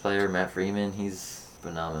the bass player, Matt Freeman, he's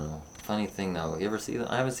phenomenal. Funny thing though, you ever see them?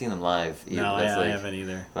 I haven't seen them live either. No, I haven't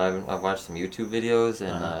either. But I've watched some YouTube videos,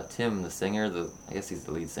 and Tim, the singer, I guess he's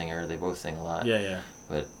the lead singer. They both sing a lot. Yeah.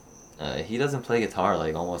 But he doesn't play guitar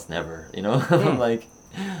like almost never. like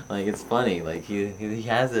it's funny. Like he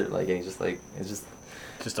has it like, and he's just like it's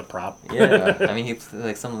just a prop. Yeah, I mean,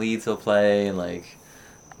 like some leads he'll play, and like,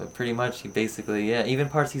 but pretty much he basically, even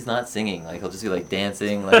parts he's not singing, like he'll just be like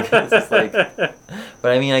dancing, like it's just like.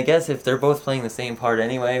 But I mean, I guess if they're both playing the same part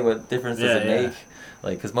anyway, what difference does it make?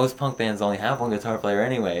 Like, because most punk bands only have one guitar player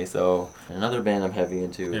anyway. So another band I'm heavy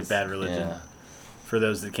into is Bad Religion. Yeah. For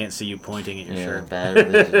those that can't see you pointing at your shirt. Bad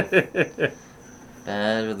Religion.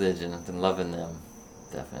 Bad Religion. I've been loving them,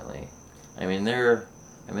 definitely. I mean, they're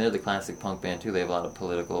the classic punk band too. They have a lot of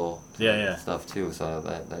political stuff too, so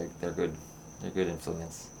they're good. They're good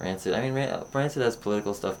influence. Rancid. I mean, Rancid has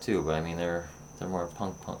political stuff too, but I mean they're more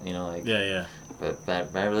punk. Like. Yeah. But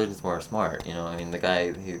Bad Religion's more smart. I mean the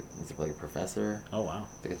guy he's like a professor. Oh wow.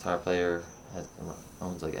 The guitar player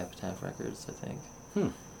owns like Epitaph Records, I think.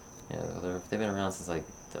 Yeah, they've been around since like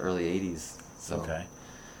the early '80s. So. Okay.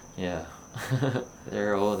 Yeah.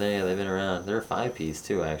 They're old. They've been around. They're a 5-piece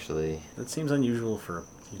too, actually. That seems unusual for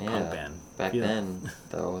a punk band. Back then,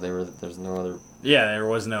 though, there's no other. Yeah, there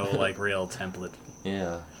was no like real template.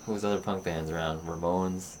 Yeah, who was other punk bands around?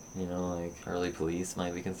 Ramones, like Early Police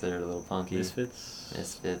might be considered a little punky.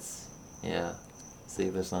 Misfits. Yeah. See,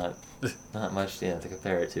 there's not much to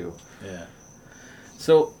compare it to. Yeah.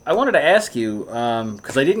 So I wanted to ask you,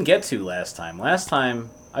 because I didn't get to last time. Last time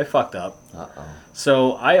I fucked up. Uh-oh.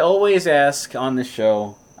 So I always ask on this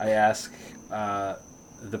show, I ask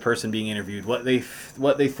the person being interviewed what they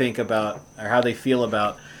think about or how they feel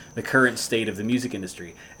about the current state of the music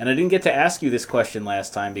industry. And I didn't get to ask you this question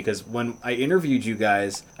last time because when I interviewed you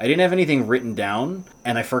guys, I didn't have anything written down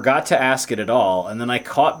and I forgot to ask it at all. And then I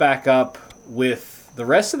caught back up with the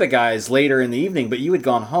rest of the guys later in the evening, but you had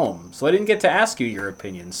gone home. So I didn't get to ask you your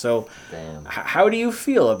opinion. So how do you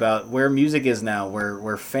feel about where music is now,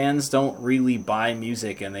 where fans don't really buy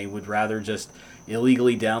music and they would rather just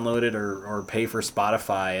illegally download it or pay for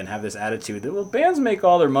Spotify and have this attitude that, well, bands make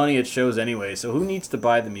all their money at shows anyway, so who needs to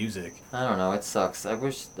buy the music? I don't know. It sucks. I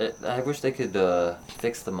wish they could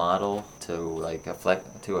fix the model to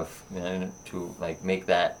make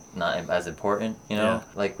that not as important.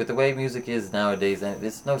 Like with the way music is nowadays, and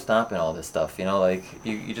there's no stopping all this stuff. Like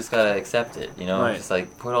you just gotta accept it. Right. Just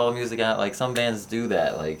like put all the music out. Like some bands do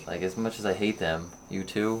that. Like as much as I hate them,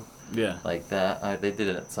 U2. Yeah. Like that, they did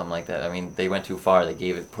it something like that. I mean, they went too far.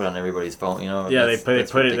 They put on everybody's phone. Yeah, they put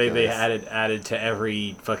it. They added to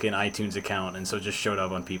every fucking iTunes account, and so it just showed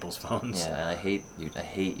up on people's phones. Yeah, and I hate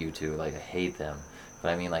U2. Like I hate them. But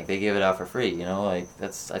I mean, like they give it out for free. Like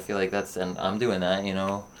I feel like and I'm doing that.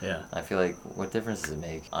 Yeah. I feel like what difference does it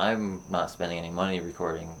make? I'm not spending any money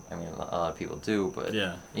recording. I mean, a lot of people do, but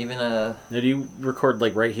yeah. Even Now, do you record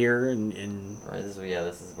like right here in? Right, this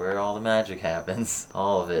is where all the magic happens.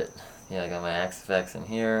 All of it. Yeah, I got my Axe-Fx in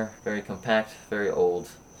here. Very compact, very old.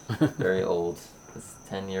 Very old. It's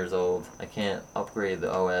 10 years old. I can't upgrade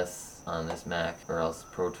the OS on this Mac or else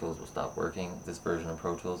Pro Tools will stop working. This version of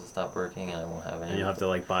Pro Tools will stop working and I won't have any. And you'll have to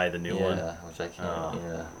like buy the new one. Yeah, which I can't.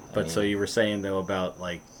 Yeah. But so you were saying though about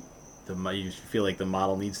like you feel like the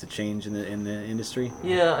model needs to change in the industry?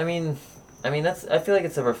 Yeah, I mean I feel like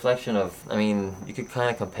it's a reflection of, you could kind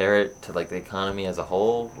of compare it to like the economy as a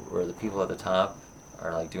whole where the people at the top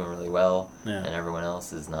are like doing really well and everyone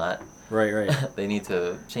else is not. Right. They need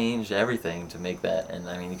to change everything to make that, and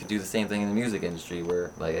you could do the same thing in the music industry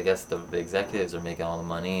where like I guess the executives are making all the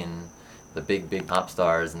money and the big pop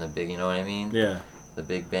stars and the big, you know what I mean? Yeah. The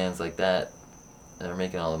big bands like that, they're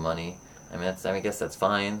making all the money. I guess that's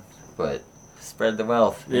fine, but spread the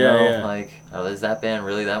wealth. You know? Yeah. Like, is that band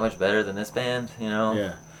really that much better than this band?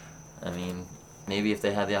 Yeah. Maybe if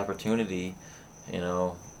they had the opportunity,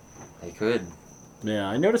 they could. Yeah,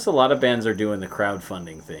 I notice a lot of bands are doing the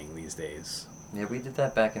crowdfunding thing these days. Yeah, we did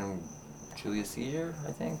that back in Julius Caesar,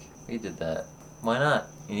 I think. We did that. Why not?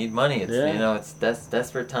 You need money. It's it's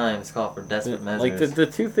desperate times call for desperate measures. Like the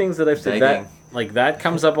two things that I've said that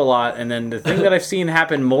comes up a lot, and then the thing that I've seen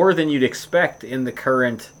happen more than you'd expect in the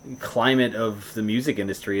current climate of the music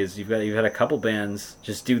industry is you've had a couple bands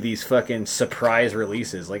just do these fucking surprise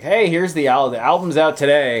releases. Like, hey, here's the album's out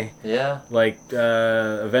today. Yeah. Like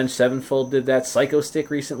Avenged Sevenfold did that. Psycho Stick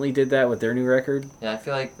recently did that with their new record. Yeah, I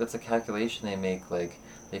feel like that's a calculation they make. Like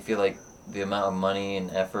they feel like the amount of money and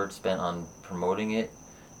effort spent on promoting it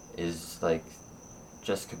is like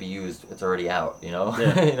just could be used. It's already out, you know.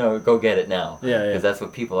 Yeah. You know, go get it now. Yeah, yeah. Because that's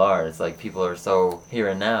what people are. It's like people are so here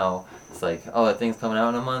and now. It's like, oh, that thing's coming out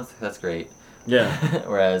in a month. That's great. Yeah.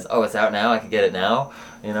 Whereas, oh, it's out now. I can get it now.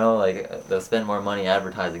 You know, like they'll spend more money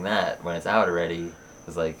advertising that when it's out already.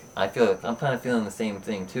 It's like I'm kind of feeling the same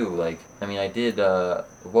thing too. Like, I mean, I did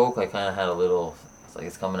Woke. I kind of had a little. It's like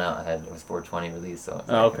it's coming out. It was 420 release, so it's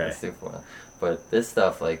like, okay. It's super. But this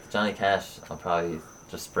stuff, like Johnny Cash, I'll probably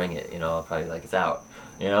just spring it. You know, I'll probably like it's out.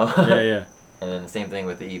 You know. Yeah, yeah. And then the same thing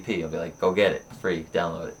with the EP. I'll be like, go get it, it's free,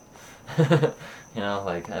 download it. You know,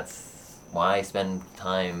 like that's why spend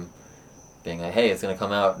time being like, hey, it's gonna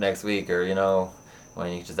come out next week, or you know,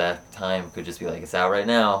 when you just that time could just be like, it's out right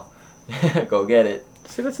now, go get it.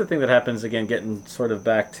 See, that's the thing that happens again, getting sort of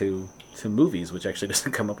back to movies, which actually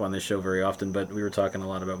doesn't come up on this show very often, but we were talking a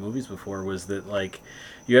lot about movies before, was that like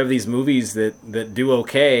you have these movies that do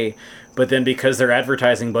okay, but then because their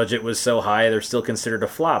advertising budget was so high, they're still considered a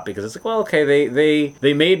flop because it's like, well, okay,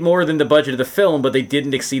 they made more than the budget of the film, but they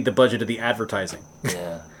didn't exceed the budget of the advertising.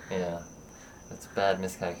 Yeah, yeah. That's bad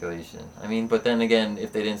miscalculation. I mean, but then again,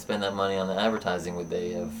 if they didn't spend that money on the advertising, would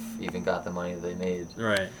they have even got the money that they made?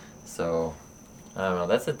 Right. So, I don't know.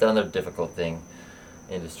 That's another difficult thing,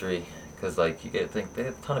 industry, because like they have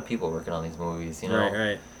a ton of people working on these movies, you know. Right,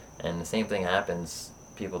 right. And the same thing happens.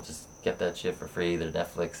 People just get that shit for free. They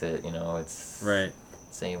Netflix it, you know. It's right.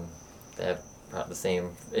 Same. They have the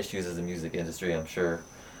same issues as the music industry, I'm sure.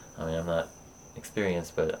 I mean, I'm not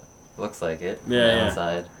experienced, but it looks like it. Yeah, on the yeah.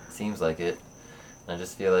 outside, seems like it. And I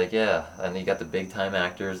just feel like, yeah, and you got the big time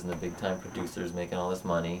actors and the big time producers making all this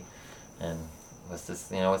money, and what's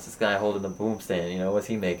this guy holding the boom stand? You know, what's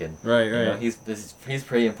he making? Right, You right. know, he's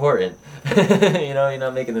pretty important. You know, you're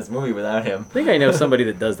not making this movie without him. I think I know somebody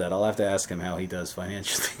that does that. I'll have to ask him how he does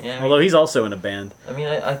financially. Yeah, I mean- Although he's also in a band. I mean,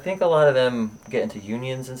 I think a lot of them get into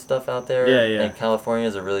unions and stuff out there. Yeah, yeah. And California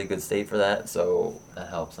is a really good state for that, so that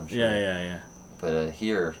helps, I'm sure. Yeah, yeah, yeah. But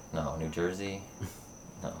here, no. New Jersey,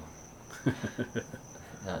 no.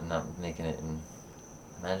 Not making it in.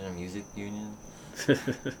 Imagine a music union.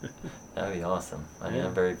 That would be awesome. I mean, Yeah.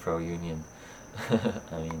 I'm very pro-union.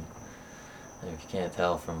 I mean, if you can't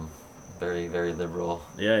tell from very, very liberal,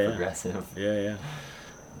 Yeah, yeah. progressive. Yeah, yeah.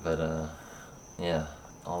 But, yeah,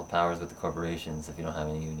 all the power's with the corporations if you don't have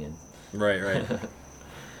any union. Right, right.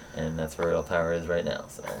 And that's where all power is right now,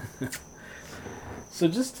 so. So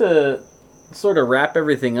just to sort of wrap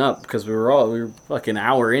everything up, because we were like an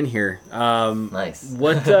hour in here. Nice.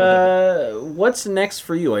 What's next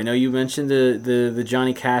for you? I know you mentioned the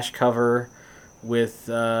Johnny Cash cover with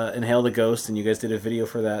Inhale the Ghost, and you guys did a video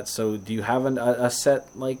for that. So do you have a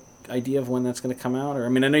set like idea of when that's going to come out? Or I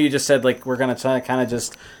mean, I know you just said like we're going to try kind of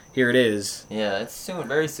just here it is. Yeah, it's soon,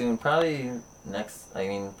 very soon. Probably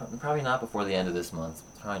probably not before the end of this month.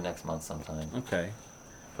 Probably next month sometime. Okay.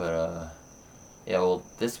 But, yeah, well,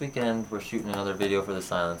 this weekend we're shooting another video for the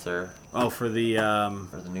Silencer Oh, for the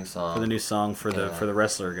new song. new song for Yeah. the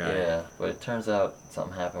wrestler guy. Yeah, but it turns out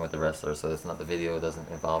something happened with the wrestler, so it's not the video doesn't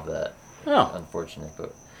involve that. Oh. Unfortunate,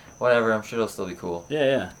 but whatever. I'm sure it'll still be cool. Yeah,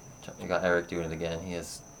 yeah. You got Eric doing it again. He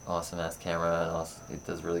has awesome ass camera and he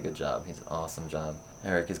does a really good job. He's an awesome job.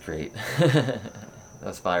 Eric is great.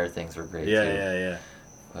 Those fire things were great Yeah, too. yeah, yeah.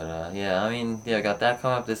 But yeah, I mean, yeah, I got that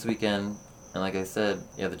coming up this weekend. And like I said,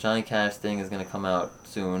 yeah, the Johnny Cash thing is going to come out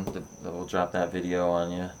soon. We'll drop that video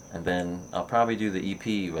on you. And then I'll probably do the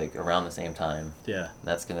EP like around the same time. Yeah.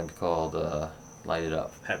 That's going to be called Light It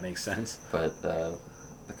Up. That makes sense. But the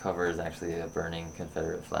cover is actually a burning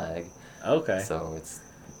Confederate flag. Okay. So it's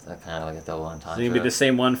kind of like a double entendre. So you be the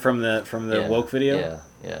same one from the Yeah, Woke video?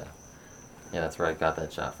 Yeah. Yeah, that's where I got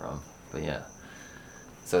that shot from. But yeah.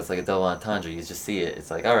 So it's like a double entendre. You just see it.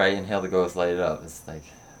 It's like, all right, Inhale the Ghost, Light It Up. It's like,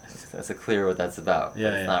 it's clear what that's about. Yeah,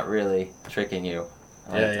 but it's yeah. not really tricking you.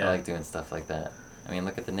 Yeah. I like doing stuff like that. I mean,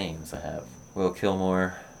 look at the names I have. Will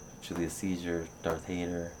Kilmore, Julius Caesar, Darth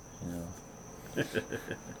Vader, you know.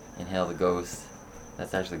 Inhale the Ghost.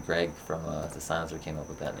 That's actually Greg from The Silencer came up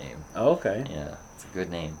with that name. Oh, okay. Yeah, it's a good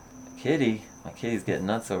name. Kitty. My kitty's getting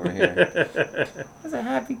nuts over here. That's a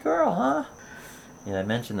happy girl, huh? Yeah, I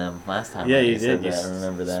mentioned them last time. Yeah, right? you did. Said that. I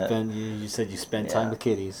remember that. You said you spent Yeah. time with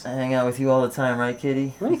kitties. I hang out with you all the time, right,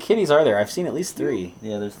 kitty? How many kitties are there? I've seen at least 3.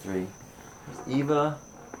 Yeah, there's 3. There's Eva.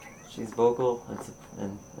 She's vocal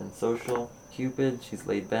and social. Cupid. She's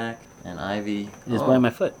laid back. And Ivy. Just by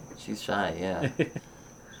my foot. She's shy. Yeah.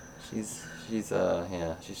 she's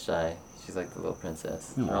shy. She's like the little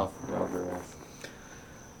princess. Oh. They're all girls.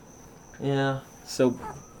 Yeah. So,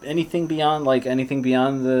 anything beyond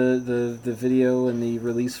the video and the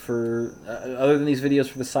release for other than these videos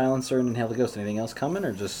for the Silencer and Inhale the Ghost? Anything else coming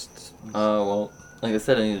or just? Well, like I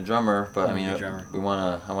said, I need a drummer, but I need a mean,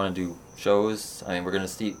 drummer. I wanna do shows. I mean, we're gonna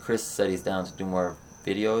Chris said he's down to do more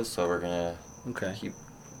videos, so we're gonna keep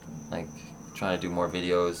like trying to do more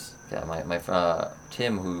videos. Yeah, my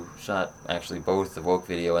Tim, who shot actually both the Woke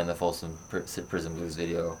video and the Folsom Prison Blues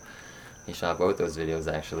video, he shot both those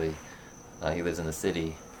videos actually. He lives in the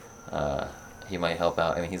city. He might help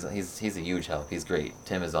out. I mean, he's a huge help. He's great.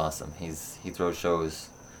 Tim is awesome. He throws shows.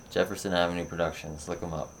 Jefferson Avenue Productions. Look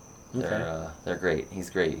him up. They're great. He's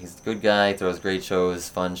great. He's a good guy. Throws great shows,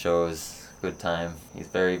 fun shows, good time. He's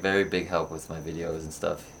very, very big help with my videos and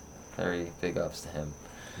stuff. Very big ups to him.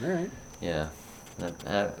 All right. Yeah.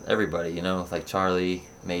 Everybody, you know, like Charlie,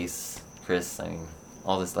 Mace, Chris. I mean,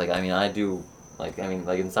 all this. Like, I mean, I do. Like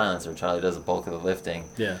in Silencer, Charlie does the bulk of the lifting.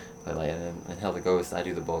 Yeah. But like in Hell the Ghost, I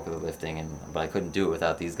do the bulk of the lifting, but I couldn't do it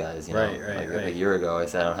without these guys. You know, Right. a year ago, I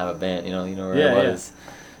said I don't have a band. You know where I was.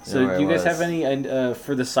 So do you guys have any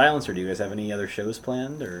for the Silencer? Do you guys have any other shows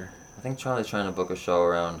planned or? I think Charlie's trying to book a show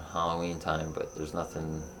around Halloween time, but there's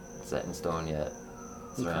nothing set in stone yet.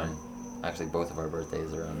 It's around. Actually, both of our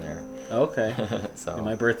birthdays are around there. Okay. So and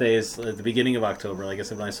my birthday is at the beginning of October. Like I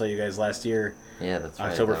said, when I saw you guys last year. Yeah, that's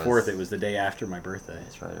right. October 4th. It was the day after my birthday.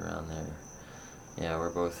 It's right around there. Yeah,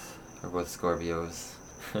 we're both Scorpios.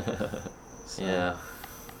 Yeah.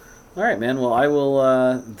 All right, man. Well, I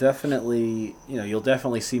will definitely, you'll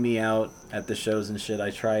definitely see me out at the shows and shit.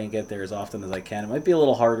 I try and get there as often as I can. It might be a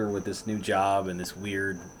little harder with this new job and this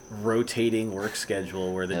weird rotating work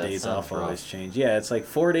schedule where the days off always change. Yeah, it's like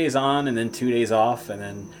 4 days on and then 2 days off and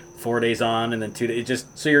then 4 days on and then 2 days.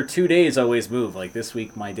 So your 2 days always move. Like this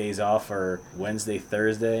week, my days off are Wednesday,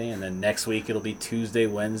 Thursday, and then next week it'll be Tuesday,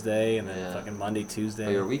 Wednesday, and then fucking Monday, Tuesday.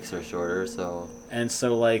 But your weeks are shorter, so. And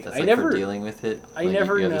so like that's I like never for dealing with it. I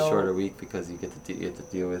never you know. have a shorter week because you get to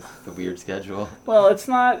deal with the weird schedule. Well, it's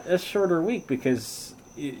not a shorter week because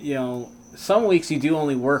some weeks you do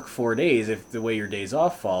only work 4 days if the way your days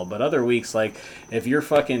off fall, but other weeks, like if you're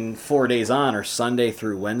fucking 4 days on or Sunday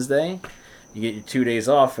through Wednesday, you get your 2 days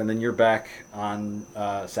off and then you're back on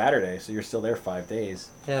Saturday, so you're still there 5 days.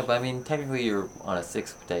 Yeah, but I mean, technically you're on a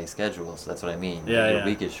 6-day schedule, so that's what I mean. Yeah, your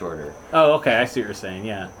week is shorter. Oh, okay, I see what you're saying,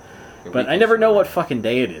 yeah. But I never know what fucking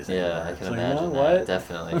day it is anymore. Yeah, I can imagine that,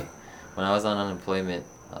 definitely. When I was on unemployment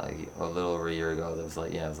a little over a year ago, I was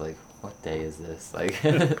like, what day is this? Like,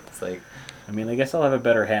 it's like. I mean, I guess I'll have a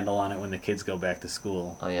better handle on it when the kids go back to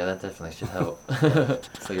school. Oh yeah, that definitely should help.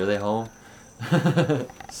 So are they home?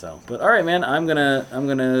 But all right, man, I'm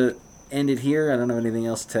gonna end it here. I don't have anything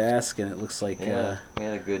else to ask, and it looks like we had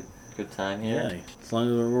a good time here. Yeah, as long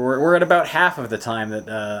as we're at about half of the time that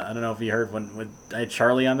I don't know if you heard when I had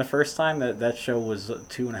Charlie on the first time that show was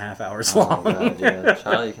 2.5 hours long. Oh God, yeah,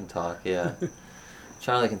 Charlie can talk. Yeah,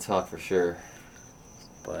 Charlie can talk for sure.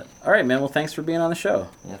 But all right, man. Well, thanks for being on the show.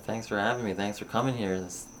 Yeah, thanks for having me. Thanks for coming here.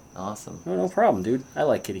 That's awesome. Oh, no problem, dude. I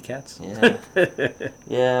like kitty cats. Yeah.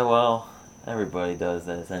 Yeah. Well, everybody does.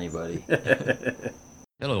 That's anybody.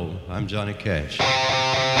 Hello, I'm Johnny Cash.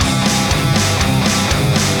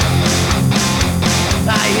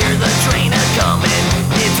 I hear the train a-comin',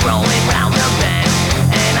 it's rolling round the bend,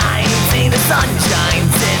 and I ain't seen the sunshine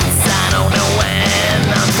since I don't know when.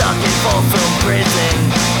 I'm stuck in Folsom Prison,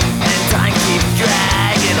 and time keeps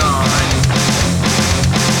dragging on.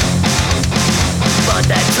 But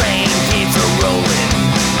that train keeps a-rolling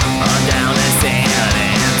on down to San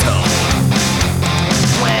Antone.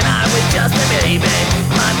 When I was just a baby,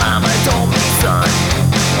 my mama told me, son,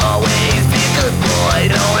 always be a good boy,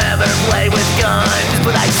 don't ever play with guns.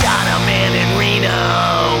 But I shot a man in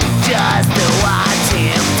Reno just to watch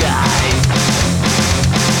him die.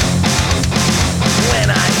 When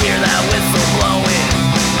I hear that whistle blowing,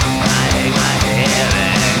 I hang my head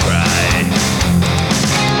and cry.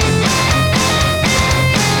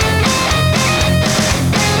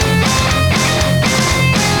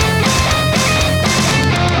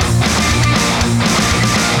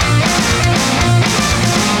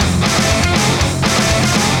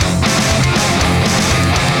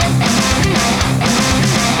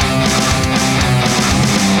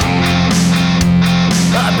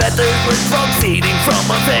 I bet there's rich folks eating from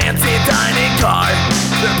a fancy dining car.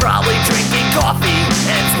 They're probably drinking coffee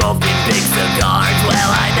and smoking big cigars.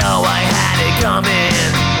 Well, I know I had it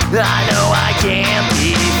coming. I know I can't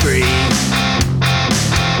be free.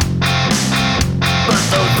 But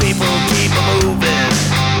those people keep moving,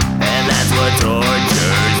 and that's what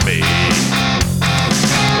tortures me.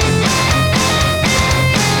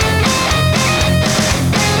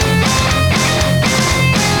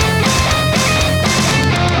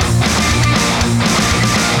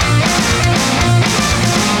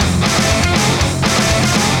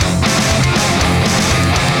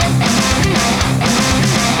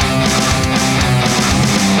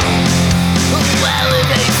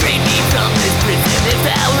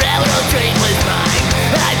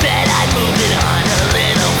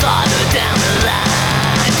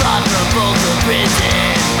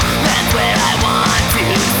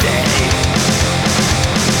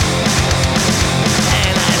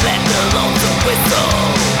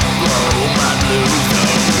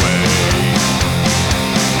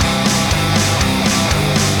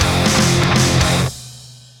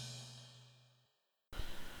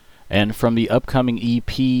 And from the upcoming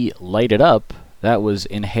EP Light It Up, that was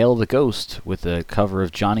Inhale the Ghost with a cover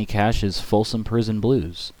of Johnny Cash's Folsom Prison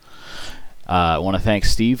Blues. I want to thank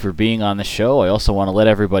Steve for being on the show. I also want to let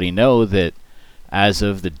everybody know that as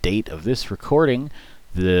of the date of this recording,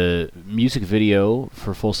 the music video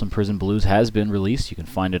for Folsom Prison Blues has been released. You can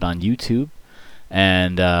find it on YouTube.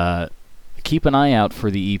 And keep an eye out for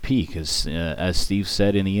the EP, because as Steve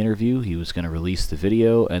said in the interview, he was going to release the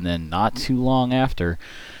video, and then not too long after,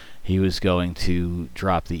 he was going to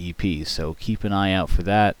drop the EP. So keep an eye out for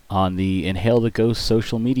that on the Inhale the Ghost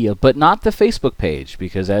social media, but not the Facebook page,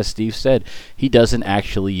 because as Steve said, he doesn't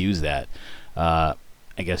actually use that. I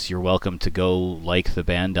guess you're welcome to go like the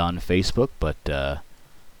band on Facebook, but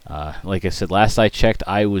like I said, last I checked,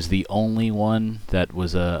 I was the only one that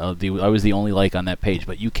was I was the only like on that page.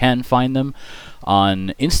 But you can find them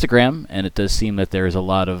on Instagram, and it does seem that there is a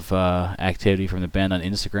lot of activity from the band on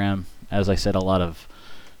Instagram. As I said, a lot of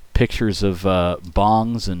pictures of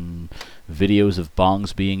bongs and videos of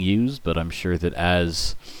bongs being used. But I'm sure that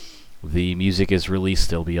as the music is released,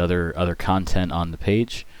 there'll be other content on the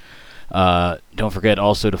page. Don't forget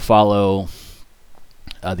also to follow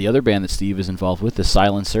the other band that Steve is involved with, The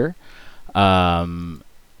Silencer.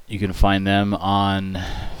 You can find them on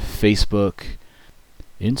Facebook,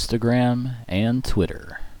 Instagram, and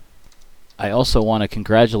Twitter. I also want to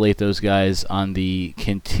congratulate those guys on the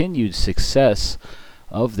continued success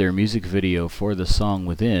of their music video for the song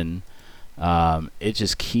Within. It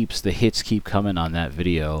just the hits keep coming on that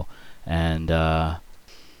video, and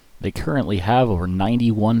they currently have over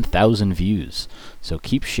 91,000 views. So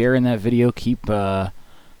keep sharing that video, keep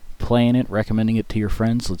playing it, recommending it to your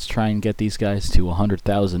friends. Let's try and get these guys to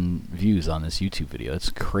 100,000 views on this YouTube video. It's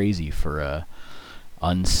crazy for a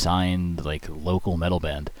unsigned, local metal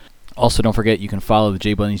band. Also, don't forget you can follow the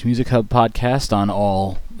J Bunny's Music Hub podcast on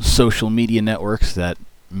all social media networks that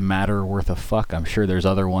matter worth a fuck. I'm sure there's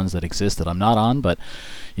other ones that exist that I'm not on, but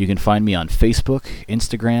you can find me on Facebook,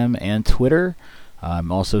 Instagram, and Twitter.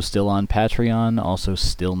 I'm also still on Patreon, also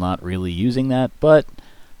still not really using that, but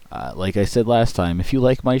like I said last time, if you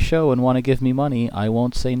like my show and want to give me money, I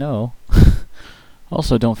won't say no.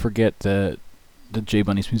 Also, don't forget that the J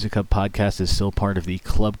Bunny's Music Hub podcast is still part of the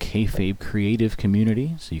Club Kayfabe creative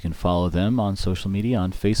community, so you can follow them on social media,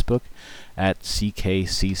 on Facebook at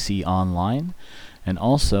CKCC Online. And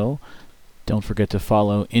also, don't forget to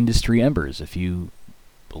follow Industry Embers. If you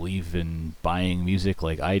believe in buying music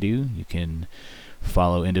like I do, you can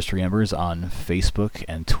follow Industry Embers on Facebook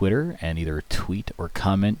and Twitter, and either tweet or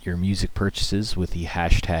comment your music purchases with the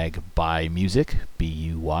hashtag BuyMusic,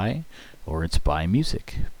 B-U-Y, or it's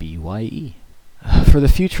BuyMusic, B-Y-E. For the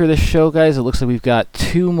future of this show, guys, it looks like we've got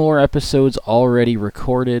 2 more episodes already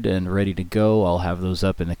recorded and ready to go. I'll have those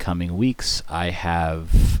up in the coming weeks. I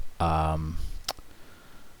have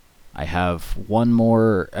one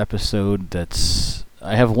more episode that's...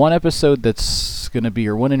 I have one episode that's going to be,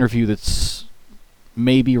 or one interview that's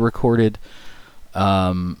maybe recorded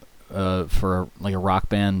for a rock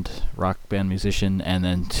band musician, and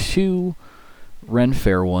then 2 Ren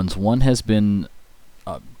Fair ones. One has been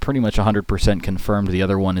pretty much 100% confirmed. The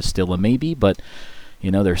other one is still a maybe, but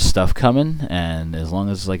there's stuff coming, and as long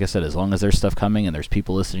as, like I said, as long as there's stuff coming and there's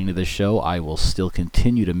people listening to this show, I will still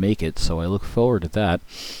continue to make it, so I look forward to that.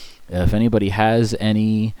 If anybody has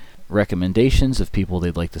any recommendations of people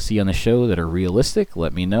they'd like to see on the show that are realistic,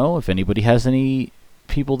 let me know. If anybody has any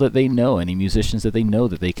people that they know, any musicians that they know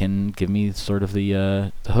that they can give me sort of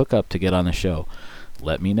the hookup to get on the show,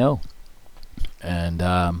 let me know. And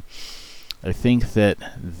I think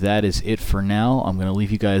that is it for now. I'm going to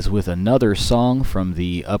leave you guys with another song from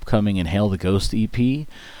the upcoming Inhale the Ghost EP.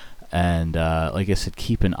 And like I said,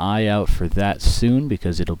 keep an eye out for that soon,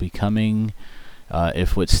 because it'll be coming.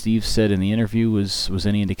 If what Steve said in the interview was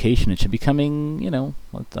any indication, it should be coming,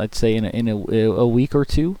 I'd say in a week or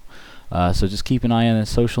 2. So just keep an eye on the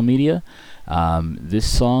social media. This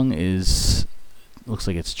song looks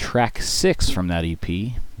like it's track 6 from that EP.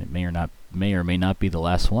 It may or may not be the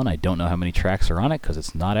last one. I don't know how many tracks are on it because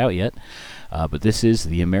it's not out yet. But this is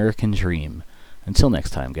The American Dream. Until next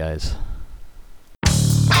time, guys.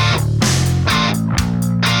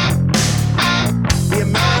 The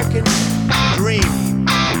American Dream.